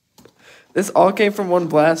 This all came from one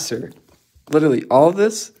blaster. Literally, all of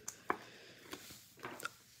this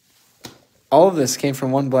came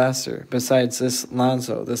from one blaster, besides this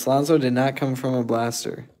Lonzo. This Lonzo did not come from a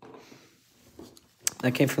blaster.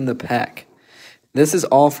 That came from the pack. This is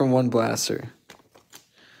all from one blaster.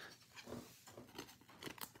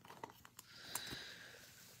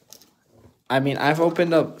 I mean, I've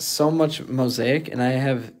opened up so much Mosaic, and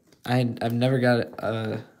I've never got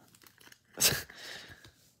a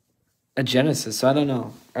Genesis, so I don't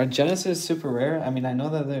know. Are Genesis super rare? I mean, I know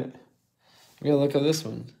that they're... I'm going to look at this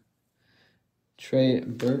one. Trey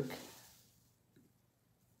Burke.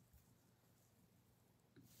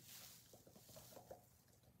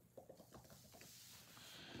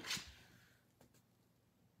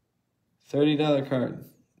 $30 card.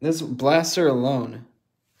 This blaster alone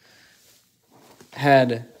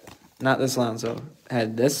had, not this Lonzo,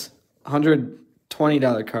 had this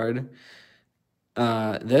 $120 card.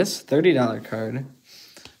 This $30 card.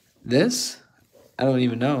 This, I don't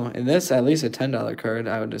even know. And this, at least a $10 card,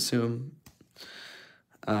 I would assume.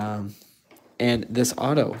 And this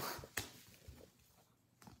auto.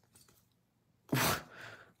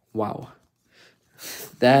 Wow.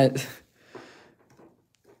 That...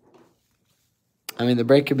 I mean, the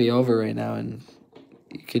break could be over right now, and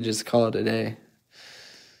you could just call it a day.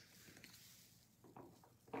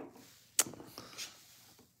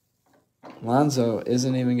 Lonzo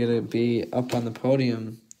isn't even going to be up on the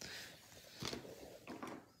podium.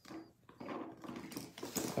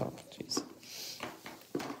 Oh, jeez.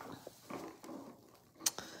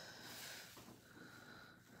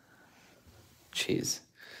 Jeez.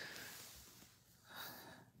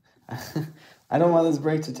 I don't want this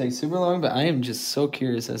break to take super long, but I am just so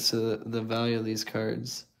curious as to the value of these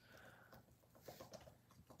cards.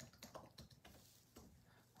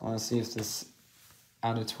 I want to see if this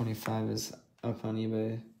out of 25 is up on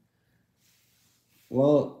eBay.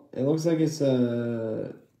 Well, it looks like it's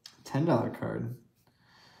a $10 card.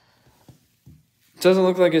 It doesn't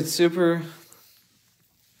look like it's super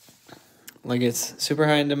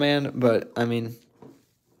high in demand, but I mean,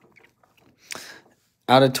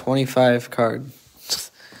 out of 25 card.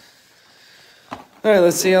 All right,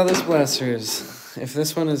 let's see how this blaster is. If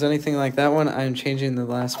this one is anything like that one, I'm changing the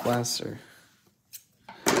last blaster.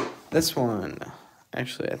 This one,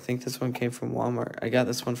 actually, I think this one came from Walmart. I got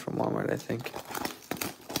this one from Walmart, I think.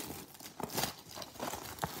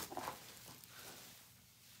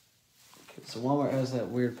 Okay, so Walmart has that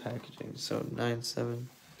weird packaging. So 9.7.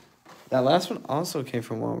 That last one also came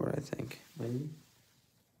from Walmart, I think. Maybe.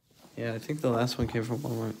 Yeah, I think the last one came from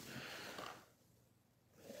Walmart.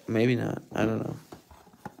 Maybe not. I don't know.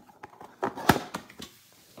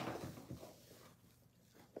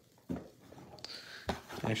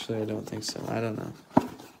 Actually, I don't think so. I don't know.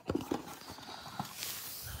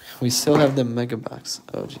 We still have the mega box.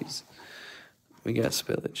 Oh, jeez. We got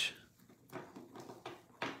spillage.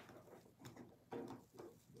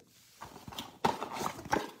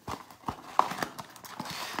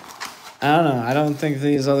 I don't know. I don't think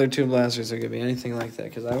these other two blasters are going to be anything like that,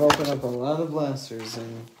 because I've opened up a lot of blasters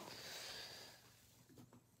and...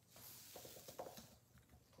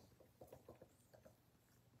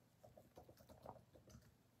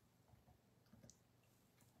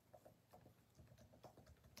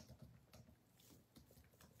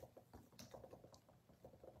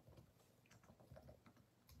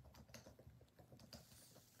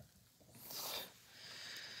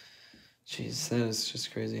 Jeez, that is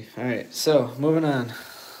just crazy. All right, so moving on.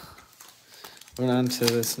 Moving on to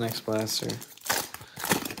this next blaster.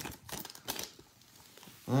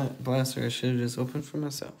 That blaster I should have just opened for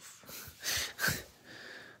myself.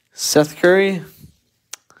 Seth Curry,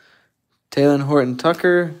 Taylor Horton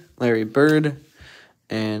Tucker, Larry Bird,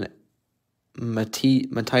 and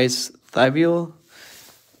Matisse Thybulle.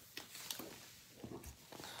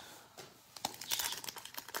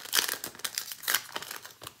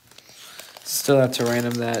 Still have to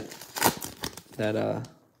random that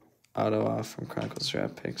auto off from Chronicles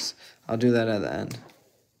Draft Picks. I'll do that at the end.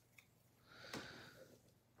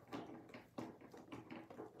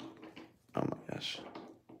 Oh my gosh.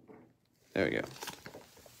 There we go.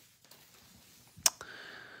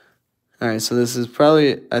 Alright, so this is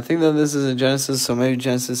probably, I think that this is a Genesis, so maybe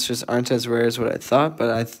Genesis just aren't as rare as what I thought,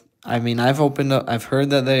 but I mean, I've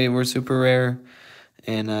heard that they were super rare,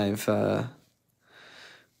 and I've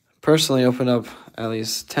personally opened up at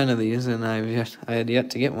least 10 of these, and I had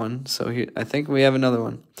yet to get one, so here, I think we have another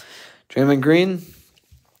one. Draymond Green,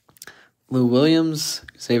 Lou Williams,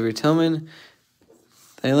 Xavier Tillman,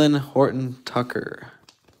 Taylor Horton Tucker.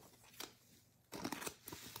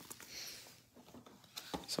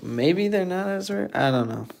 So maybe they're not as rare. I don't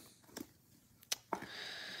know.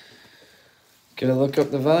 Gotta look up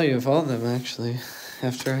the value of all of them actually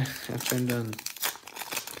after I'm done.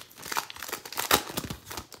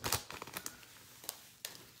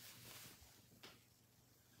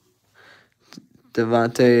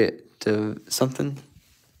 something.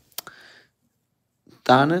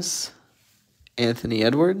 Donis, Anthony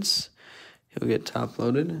Edwards. He'll get top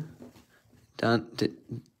loaded.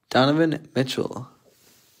 Donovan Mitchell.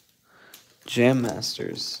 Jam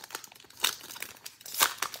Masters.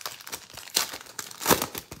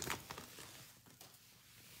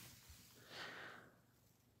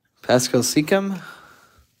 Pascal Siakam.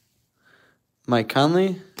 Mike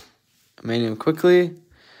Conley. Emmanuel Quickley.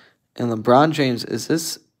 And LeBron James. Is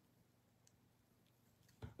this?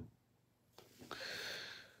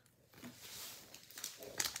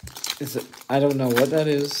 Is it? I don't know what that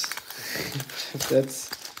is. If that's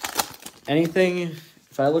anything.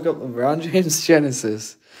 If I look up LeBron James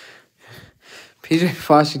Genesis, P.J.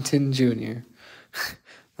 Washington Jr.,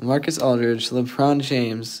 Marcus Aldridge, LeBron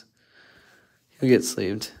James, he'll get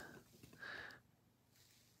sleeved,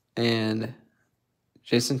 and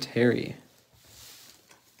Jason Terry.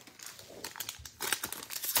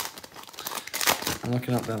 I'm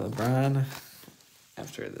looking up that LeBron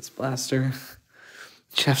after this blaster.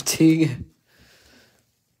 Jeff Teague,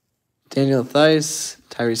 Daniel Theis,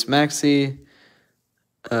 Tyrese Maxey,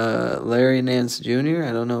 Larry Nance Jr.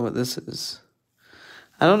 I don't know what this is.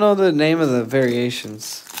 I don't know the name of the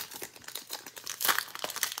variations.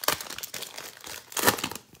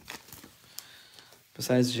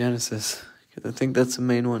 Besides Genesis. I think that's the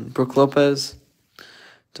main one. Brooke Lopez,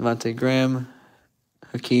 Devontae Graham,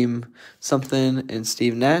 Hakeem something, and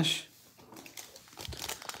Steve Nash.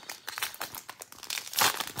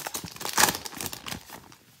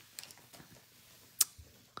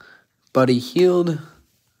 Buddy Hield,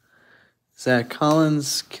 Zach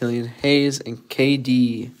Collins, Killian Hayes, and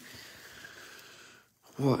KD.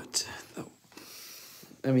 What?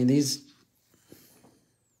 I mean, these...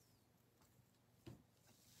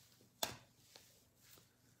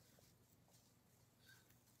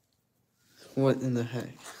 What in the heck?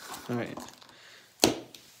 All right.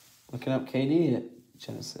 Looking up KD at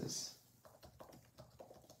Genesis.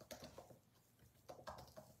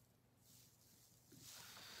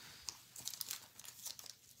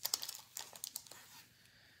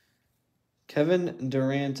 Kevin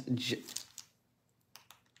Durant.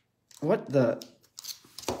 What the?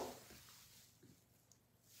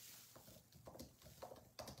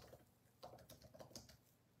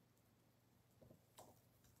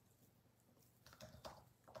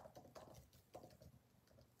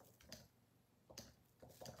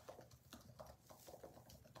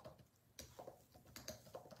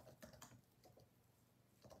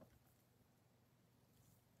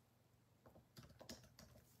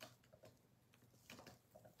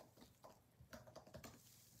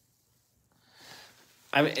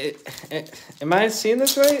 I mean, am I seeing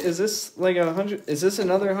this right? Is this like $100? Is this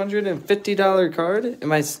another $150 card?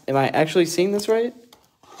 Am I actually seeing this right?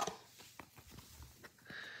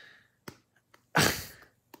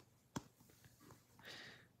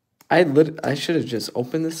 I should have just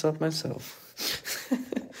opened this up myself.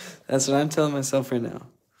 That's what I'm telling myself right now.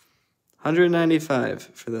 $195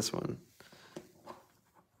 for this one.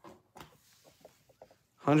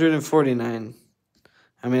 $149.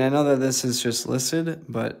 I mean, I know that this is just listed,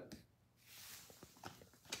 but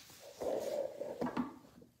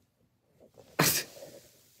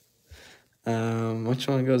which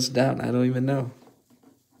one goes down? I don't even know.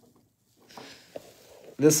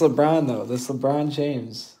 This LeBron, though. This LeBron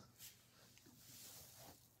James.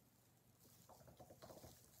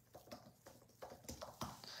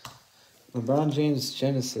 LeBron James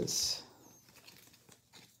Genesis.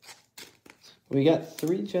 We got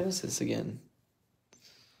 3 Genesis again.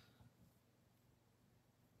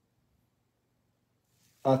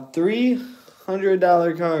 A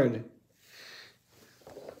 $300 card.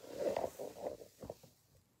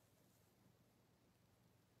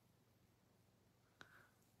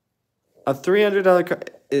 A $300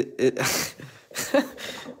 card.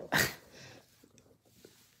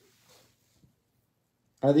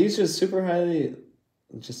 Are these just super high?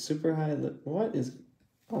 What is?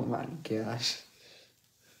 Oh my gosh.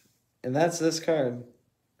 And that's this card.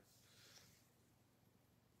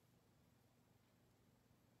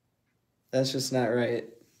 That's just not right.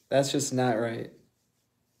 That's just not right.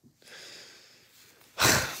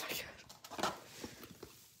 Oh my God.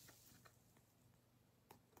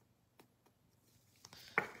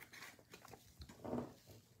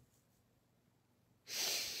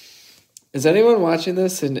 Is anyone watching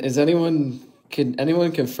this, and can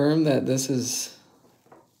anyone confirm that this is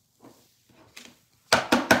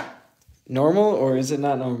normal, or is it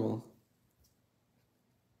not normal?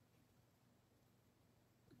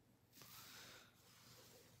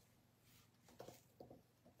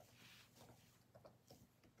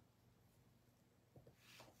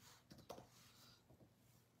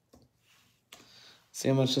 See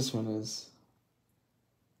how much this one is.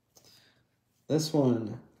 This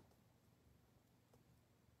one.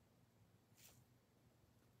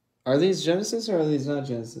 Are these Genesis or are these not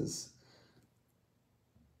Genesis?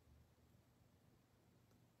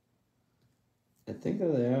 I think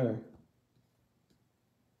that they are.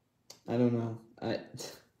 I don't know. I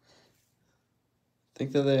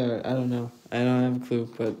think that they are. I don't know. I don't have a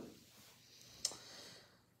clue, but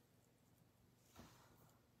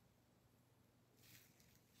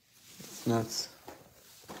it's nuts.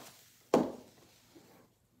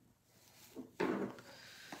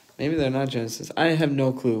 Maybe they're not Genesis. I have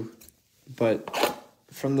no clue. But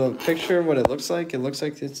from the picture, what it looks like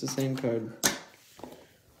it's the same card.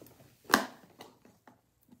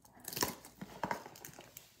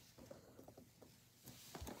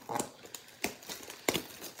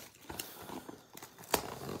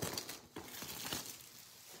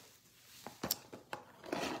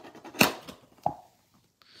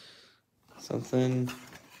 Something.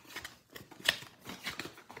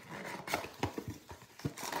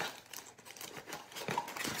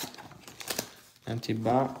 Empty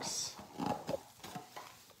box.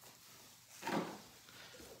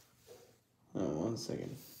 Oh, 1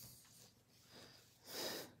 second.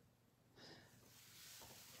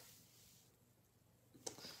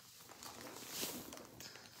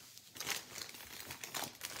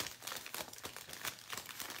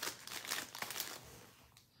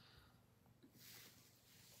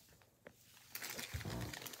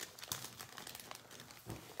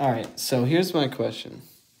 All right, so here's my question.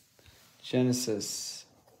 Genesis.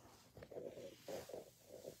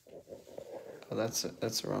 Oh, that's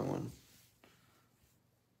the wrong one.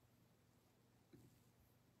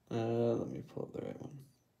 Let me pull up the right one.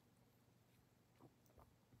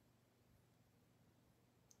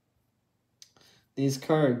 These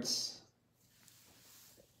cards.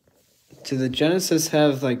 Do the Genesis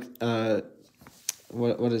have like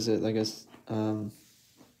what is it, like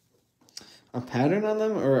a pattern on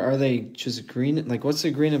them, or are they just green? Like, what's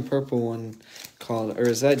the green and purple one called? Or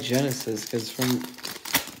is that Genesis? Because from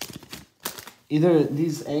either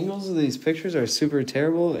these angles of these pictures are super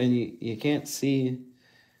terrible, and you can't see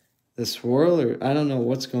the swirl, or I don't know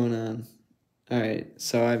what's going on. All right,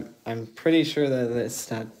 so I'm pretty sure that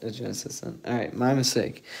it's not a Genesis then. All right, my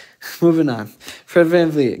mistake. Moving on. Fred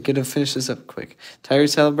VanVleet, gonna finish this up quick.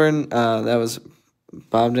 Tyrese Halliburton, that was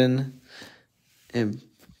Bogdan and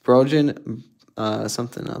Brogan,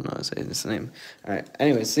 something, I don't know how to say his name. All right,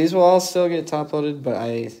 anyways, these will all still get top loaded, but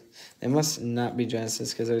they must not be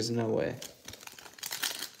Genesis because there's no way.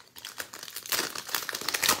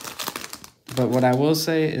 But what I will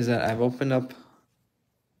say is that I've opened up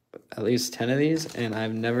at least 10 of these, and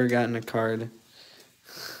I've never gotten a card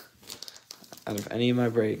out of any of my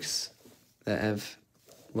breaks that have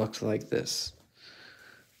looked like this.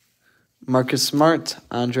 Marcus Smart,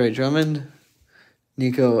 Andre Drummond,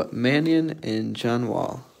 Nico Mannion, and John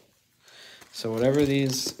Wall. So whatever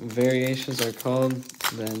these variations are called,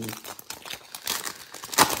 then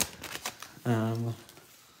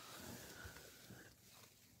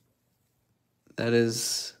that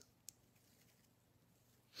is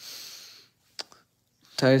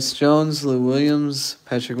Tyus Jones, Lou Williams,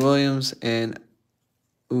 Patrick Williams, and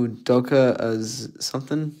Udoka as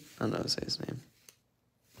something. I don't know how to say his name.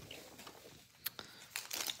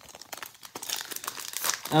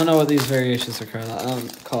 I don't know what these variations are called.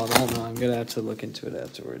 I don't know. I'm gonna have to look into it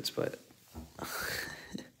afterwards. But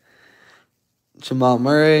Jamal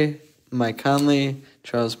Murray, Mike Conley,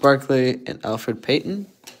 Charles Barkley, and Alfred Payton.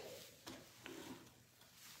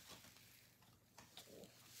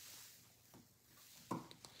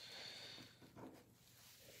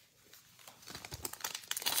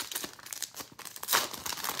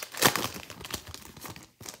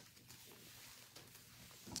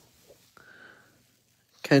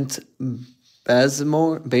 Kent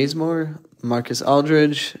Bazemore, Marcus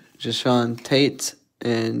Aldridge, Jashawn Tate,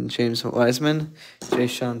 and James Wiseman.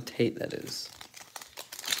 Jashawn Tate, that is.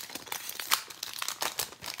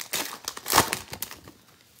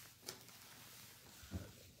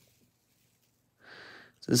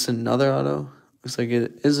 Is this another auto? Looks like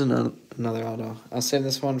it is another auto. I'll save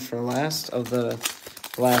this one for last of the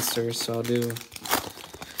blasters, so I'll do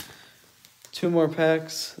 2 more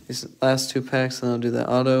packs, these last 2 packs, and I'll do the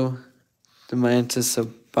auto. Domantas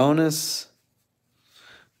Sabonis.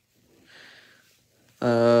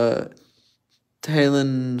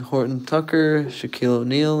 Talen Horton-Tucker, Shaquille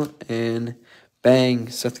O'Neal, and bang,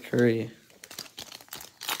 Seth Curry.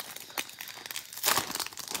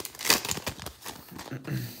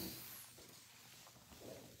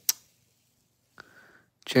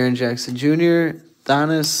 Jaren Jackson Jr.,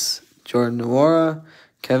 Donis, Jordan Nwora,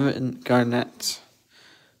 Kevin Garnett.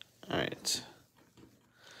 All right.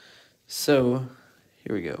 So,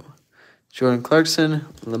 here we go. Jordan Clarkson,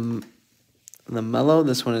 LaMelo.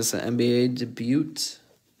 This one is the NBA debut.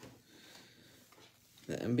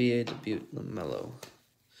 The NBA debut, LaMelo.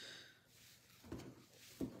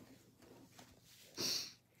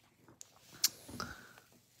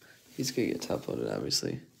 He's going to get top loaded,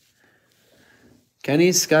 obviously. Kenny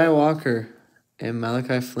Skywalker and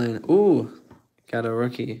Malachi Flynn. Ooh, got a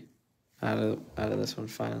rookie out of this one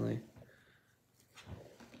finally.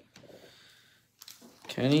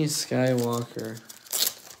 Kenny Skywalker.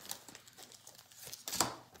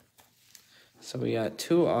 So we got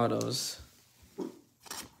 2 autos.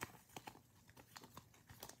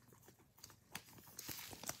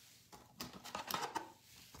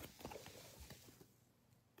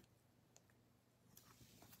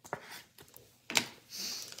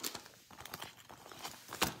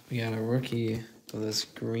 We got a rookie with this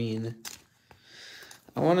green.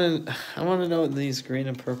 I want to know what these green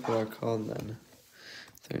and purple are called then.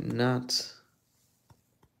 They're not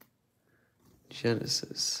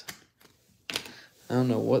Genesis. I don't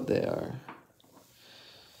know what they are.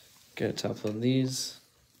 Get a top of these.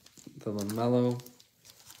 The LaMelo.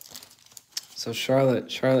 So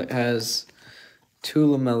Charlotte has 2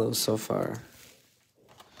 LaMelos so far.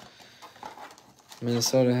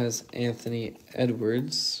 Minnesota has Anthony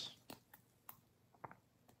Edwards.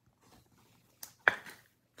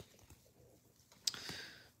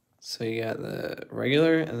 So you got the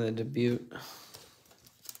regular and the debut.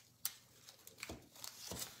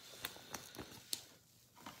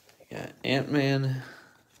 You got Ant-Man.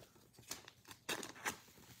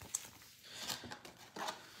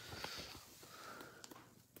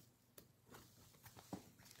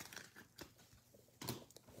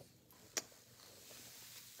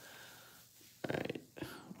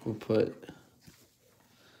 We'll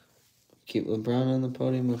keep LeBron on the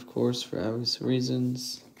podium, of course, for obvious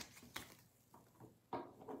reasons.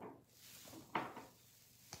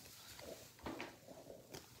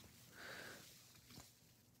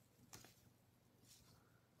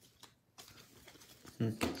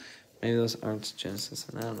 Maybe those aren't Genesis.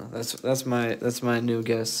 I don't know. That's my new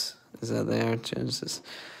guess, is that they aren't Genesis.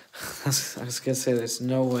 I was gonna say there's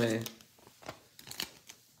no way.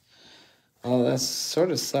 Oh, that sort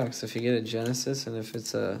of sucks if you get a Genesis and if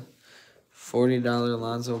it's a $40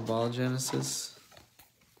 Lonzo Ball Genesis.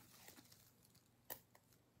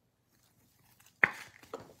 All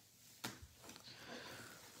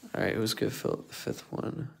right, who's gonna fill the 5th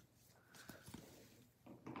one?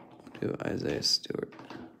 Do Isaiah Stewart.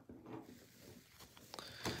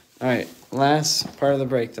 All right, last part of the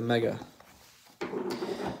break, the Mega.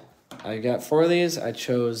 I got 4 of these. I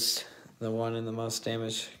chose the one in the most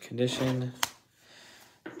damaged condition,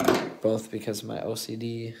 both because of my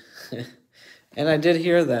OCD. And I did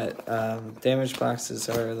hear that damaged boxes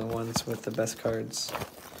are the ones with the best cards.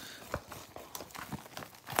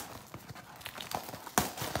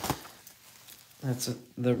 That's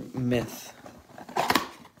the myth.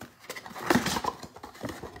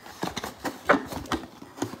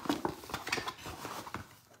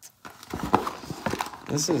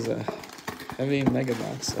 This is a heavy mega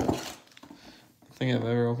box, though. I don't think I've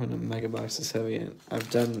ever opened a mega box this heavy. I've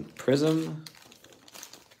done Prism.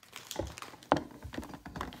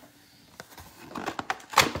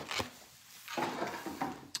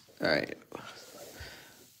 All right.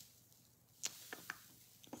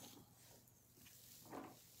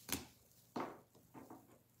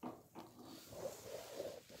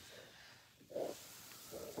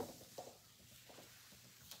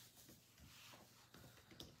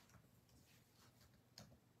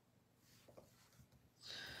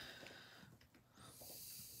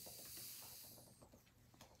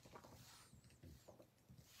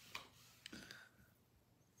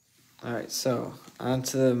 All right, so on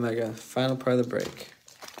to the Mega, final part of the break.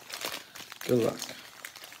 Good luck.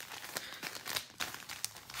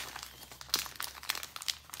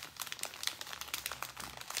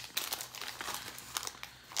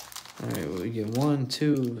 All right, well, we get 1,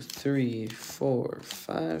 2, 3, 4,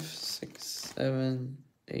 5, 6, 7,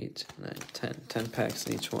 8, 9, 10. 10 packs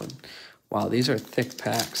in each one. Wow, these are thick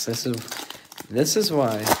packs. This is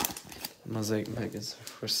why Mosaic Megas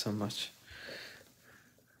are worth so much.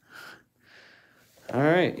 All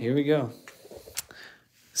right, here we go.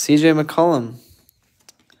 CJ McCollum,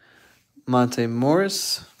 Monte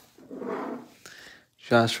Morris,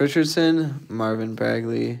 Josh Richardson, Marvin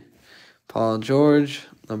Bagley, Paul George,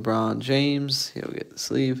 LeBron James, he'll get the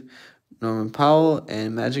sleeve, Norman Powell,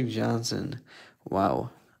 and Magic Johnson.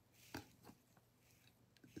 Wow.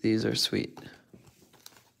 These are sweet.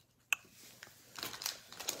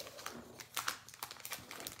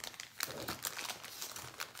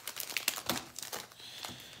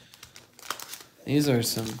 These are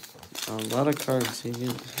a lot of cards.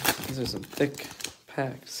 These are some thick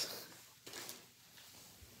packs.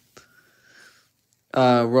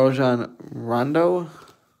 Rajon Rondo,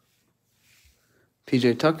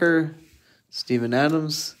 PJ Tucker, Steven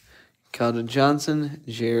Adams, Keldon Johnson,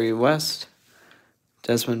 Jerry West,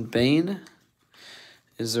 Desmond Bain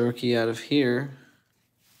is the rookie out of here.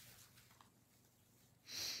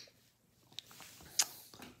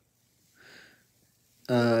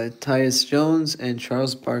 Tyus Jones and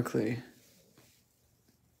Charles Barkley.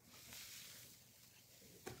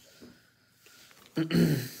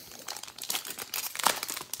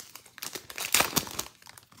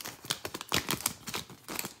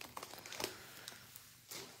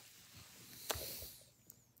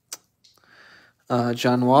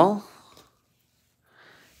 John Wall,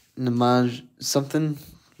 Namaj something,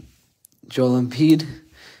 Joel Embiid,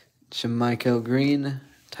 Jermichael Green,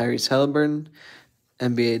 Tyrese Halliburton,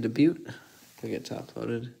 NBA debut. They get top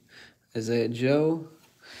loaded. Isaiah Joe.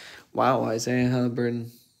 Wow, Isaiah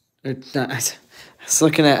Halliburton. Or not, I was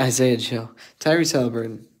looking at Isaiah Joe. Tyrese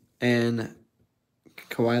Halliburton and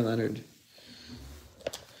Kawhi Leonard.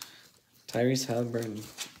 Tyrese Halliburton.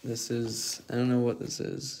 This is, I don't know what this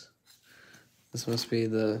is. This must be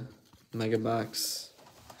the Mega Box.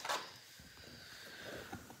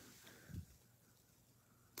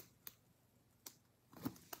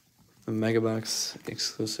 The Mega Box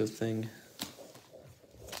exclusive thing.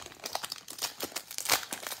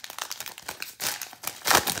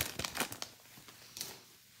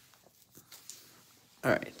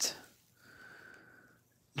 All right.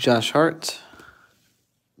 Josh Hart,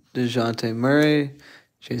 DeJounte Murray,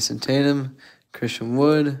 Jason Tatum, Christian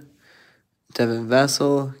Wood, Devin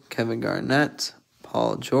Vassell, Kevin Garnett,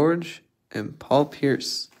 Paul George, and Paul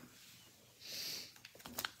Pierce.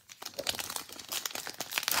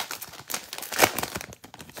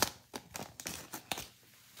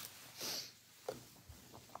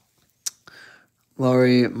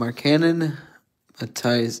 Laurie Markkanen,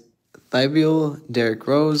 Matisse Thybulle, Derrick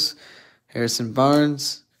Rose, Harrison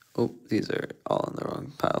Barnes. Oh, these are all in the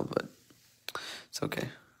wrong pile, but it's okay.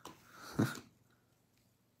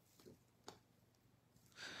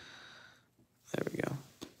 There we go.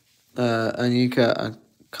 Anika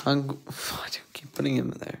Okongwu. I keep putting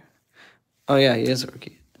him in there. Oh, yeah, he is a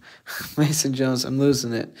rookie. Mason Jones. I'm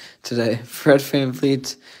losing it today. Fred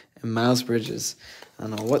VanVleet and Miles Bridges. I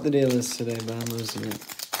don't know what the deal is today, but I'm losing it.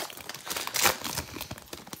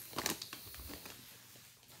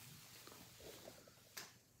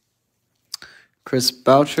 Chris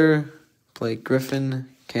Boucher, Blake Griffin,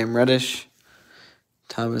 Cam Reddish,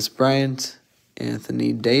 Thomas Bryant,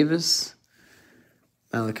 Anthony Davis,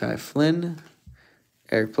 Malachi Flynn,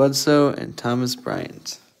 Eric Bledsoe, and Thomas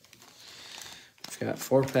Bryant. We've got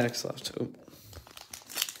 4 packs left. Oop.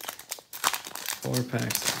 4 packs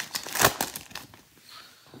left.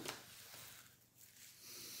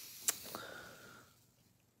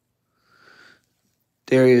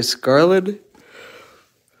 Darius Garland,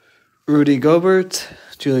 Rudy Gobert,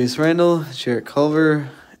 Julius Randle, Jarrett Culver,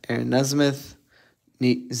 Aaron Nesmith,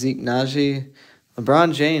 Zeke Naji,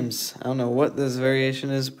 LeBron James. I don't know what this variation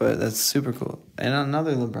is, but that's super cool. And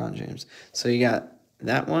another LeBron James. So you got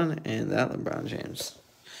that one and that LeBron James.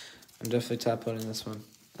 I'm definitely top loading this one.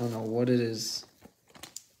 I don't know what it is.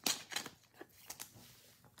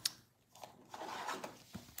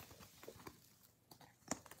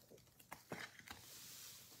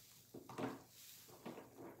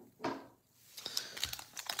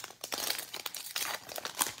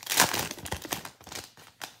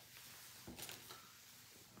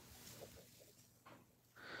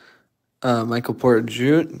 Michael Porter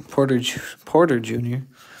Jr.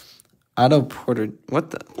 Otto Porter. What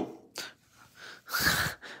the?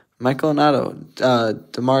 Michael and Otto.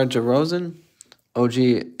 DeMar DeRozan. OG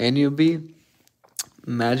Anunoby.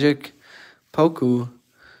 Magic. Poku.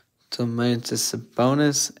 Domantas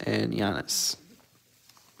Sabonis. And Giannis.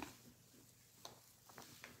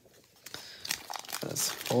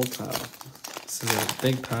 That's a whole pile. This is a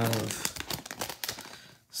big pile of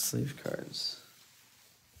sleeve cards.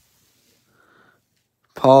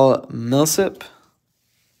 Paul Millsap,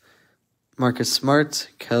 Marcus Smart,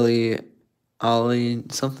 Kelly Ollie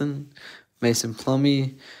something, Mason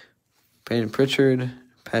Plumlee, Brandon Pritchard,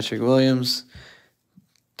 Patrick Williams,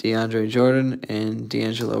 DeAndre Jordan, and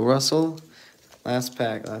D'Angelo Russell. Last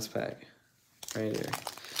pack, right here.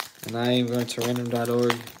 And I am going to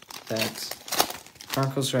random.org that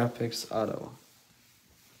Broncos draft picks auto.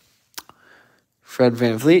 Fred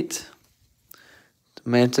VanVleet,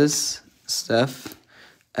 Domantas, Steph,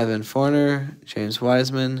 Evan Fournier, James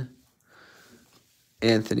Wiseman,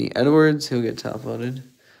 Anthony Edwards, he'll get top loaded,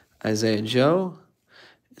 Isaiah Joe,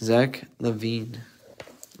 Zach Levine.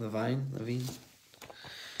 Levine?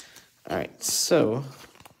 Alright, so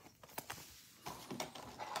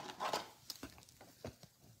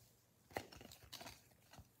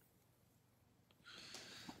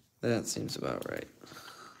that seems about right,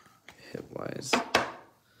 hit-wise.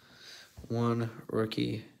 One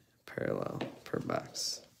rookie parallel per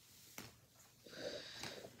box.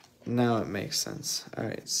 Now it makes sense.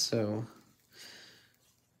 Alright, so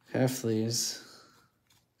half these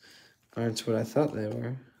aren't what I thought they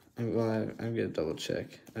were. I'm gonna double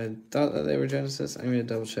check. I thought that they were Genesis. I'm gonna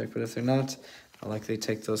double check, but if they're not, I'll likely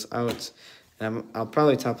take those out. And I'll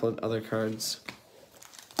probably top load other cards.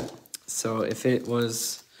 So if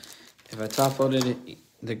I top loaded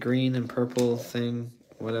the green and purple thing,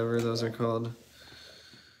 whatever those are called,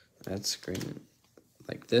 that's green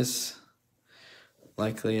like this,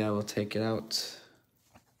 likely I will take it out.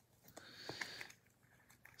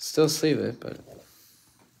 Still sleeve it, but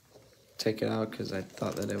take it out because I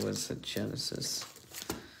thought that it was a Genesis.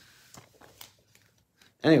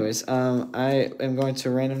 Anyways, I am going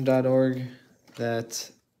to random.org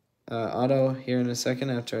that auto here in a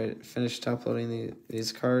second after I finish top loading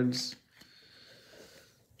these cards.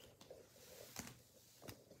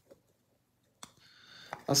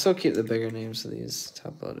 I'll still keep the bigger names of these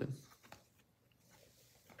top loaded.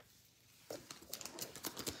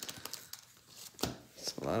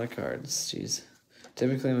 It's a lot of cards, jeez.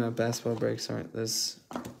 Typically my basketball breaks aren't this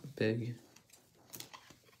big.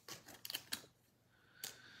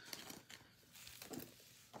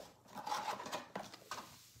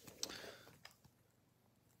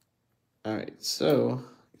 Alright, so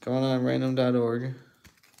going on random.org.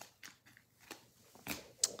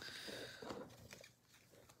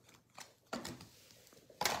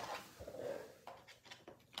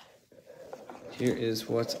 Here is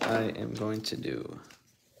what I am going to do.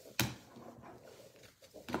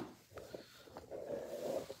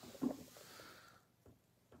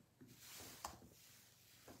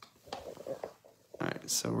 Alright,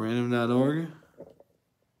 so random.org.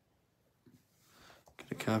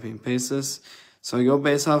 Gonna copy and paste this. So I go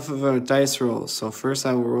based off of a dice roll. So first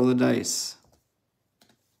I will roll the dice.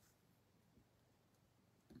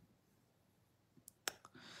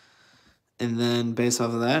 And then based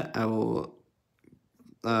off of that, I will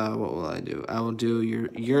what will I do? I will do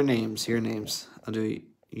your names. I'll do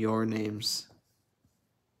your names.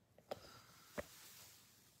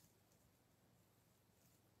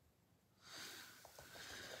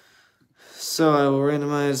 So I will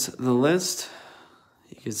randomize the list.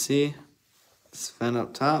 You can see Sven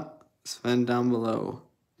up top, Sven down below.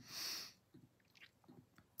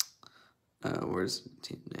 Where's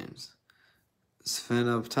team names? Sven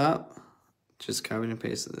up top. Just copy and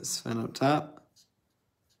paste this. Sven up top.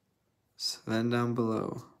 Sven down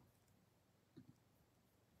below.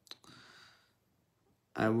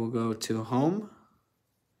 I will go to home.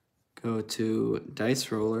 Go to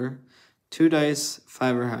dice roller. 2 dice,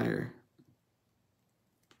 5 or higher.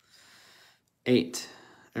 8.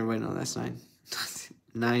 Or wait, no, that's 9.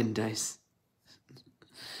 9 dice.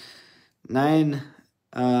 9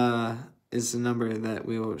 is the number that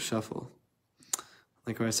we will shuffle.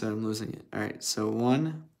 Like I said, I'm losing it. Alright, so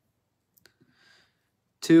 1,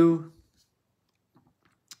 2,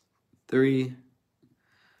 3,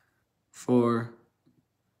 4,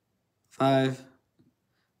 5,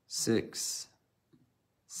 6,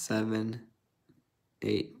 7,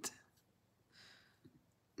 8,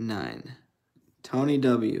 9. Tony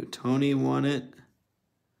W. Tony won it.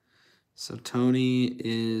 So Tony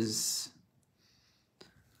is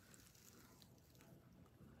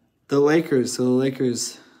the Lakers. So the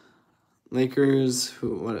Lakers,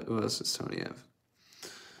 what else does Tony have?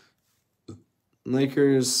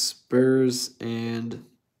 Lakers, Spurs, and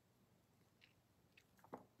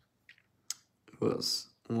who else?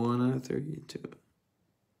 1 out of 3, 2.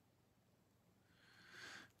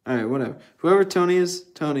 All right, whatever. Whoever Tony is,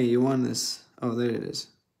 Tony, you won this. Oh, there it is.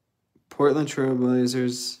 Portland Trail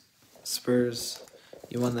Blazers, Spurs.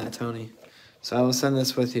 You won that, Tony. So I will send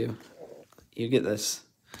this with you. You get this.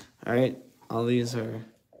 All right? All these are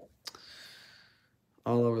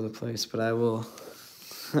all over the place, but I will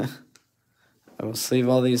I will sleeve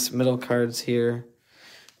all these middle cards here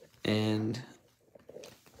and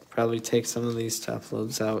probably take some of these top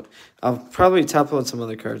loads out. I'll probably top load some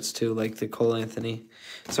other cards too, like the Cole Anthony.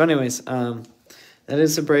 So anyways, that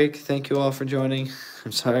is a break. Thank you all for joining.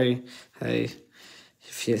 I'm sorry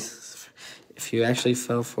if you actually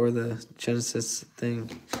fell for the Genesis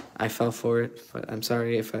thing. I fell for it, but I'm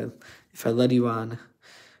sorry if I led you on.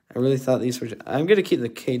 I really thought these were... I'm going to keep the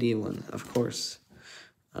KD one, of course.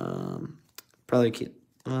 Probably keep...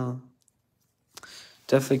 Well,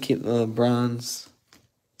 definitely keep the LeBrons.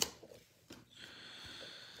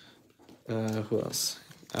 Who else?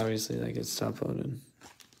 Obviously, that gets top-loaded.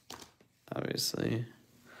 Obviously.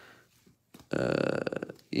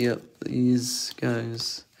 Yep, these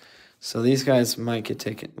guys. So these guys might get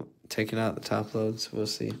taken out the top loads. We'll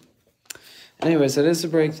see. Anyways, that is a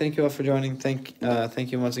break. Thank you all for joining. Thank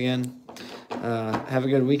you once again. Have a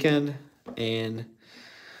good weekend, and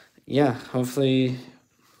yeah, hopefully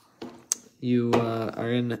you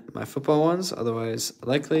are in my football ones. Otherwise,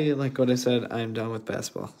 likely, like what I said, I'm done with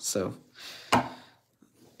basketball. So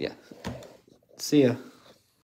yeah, see ya.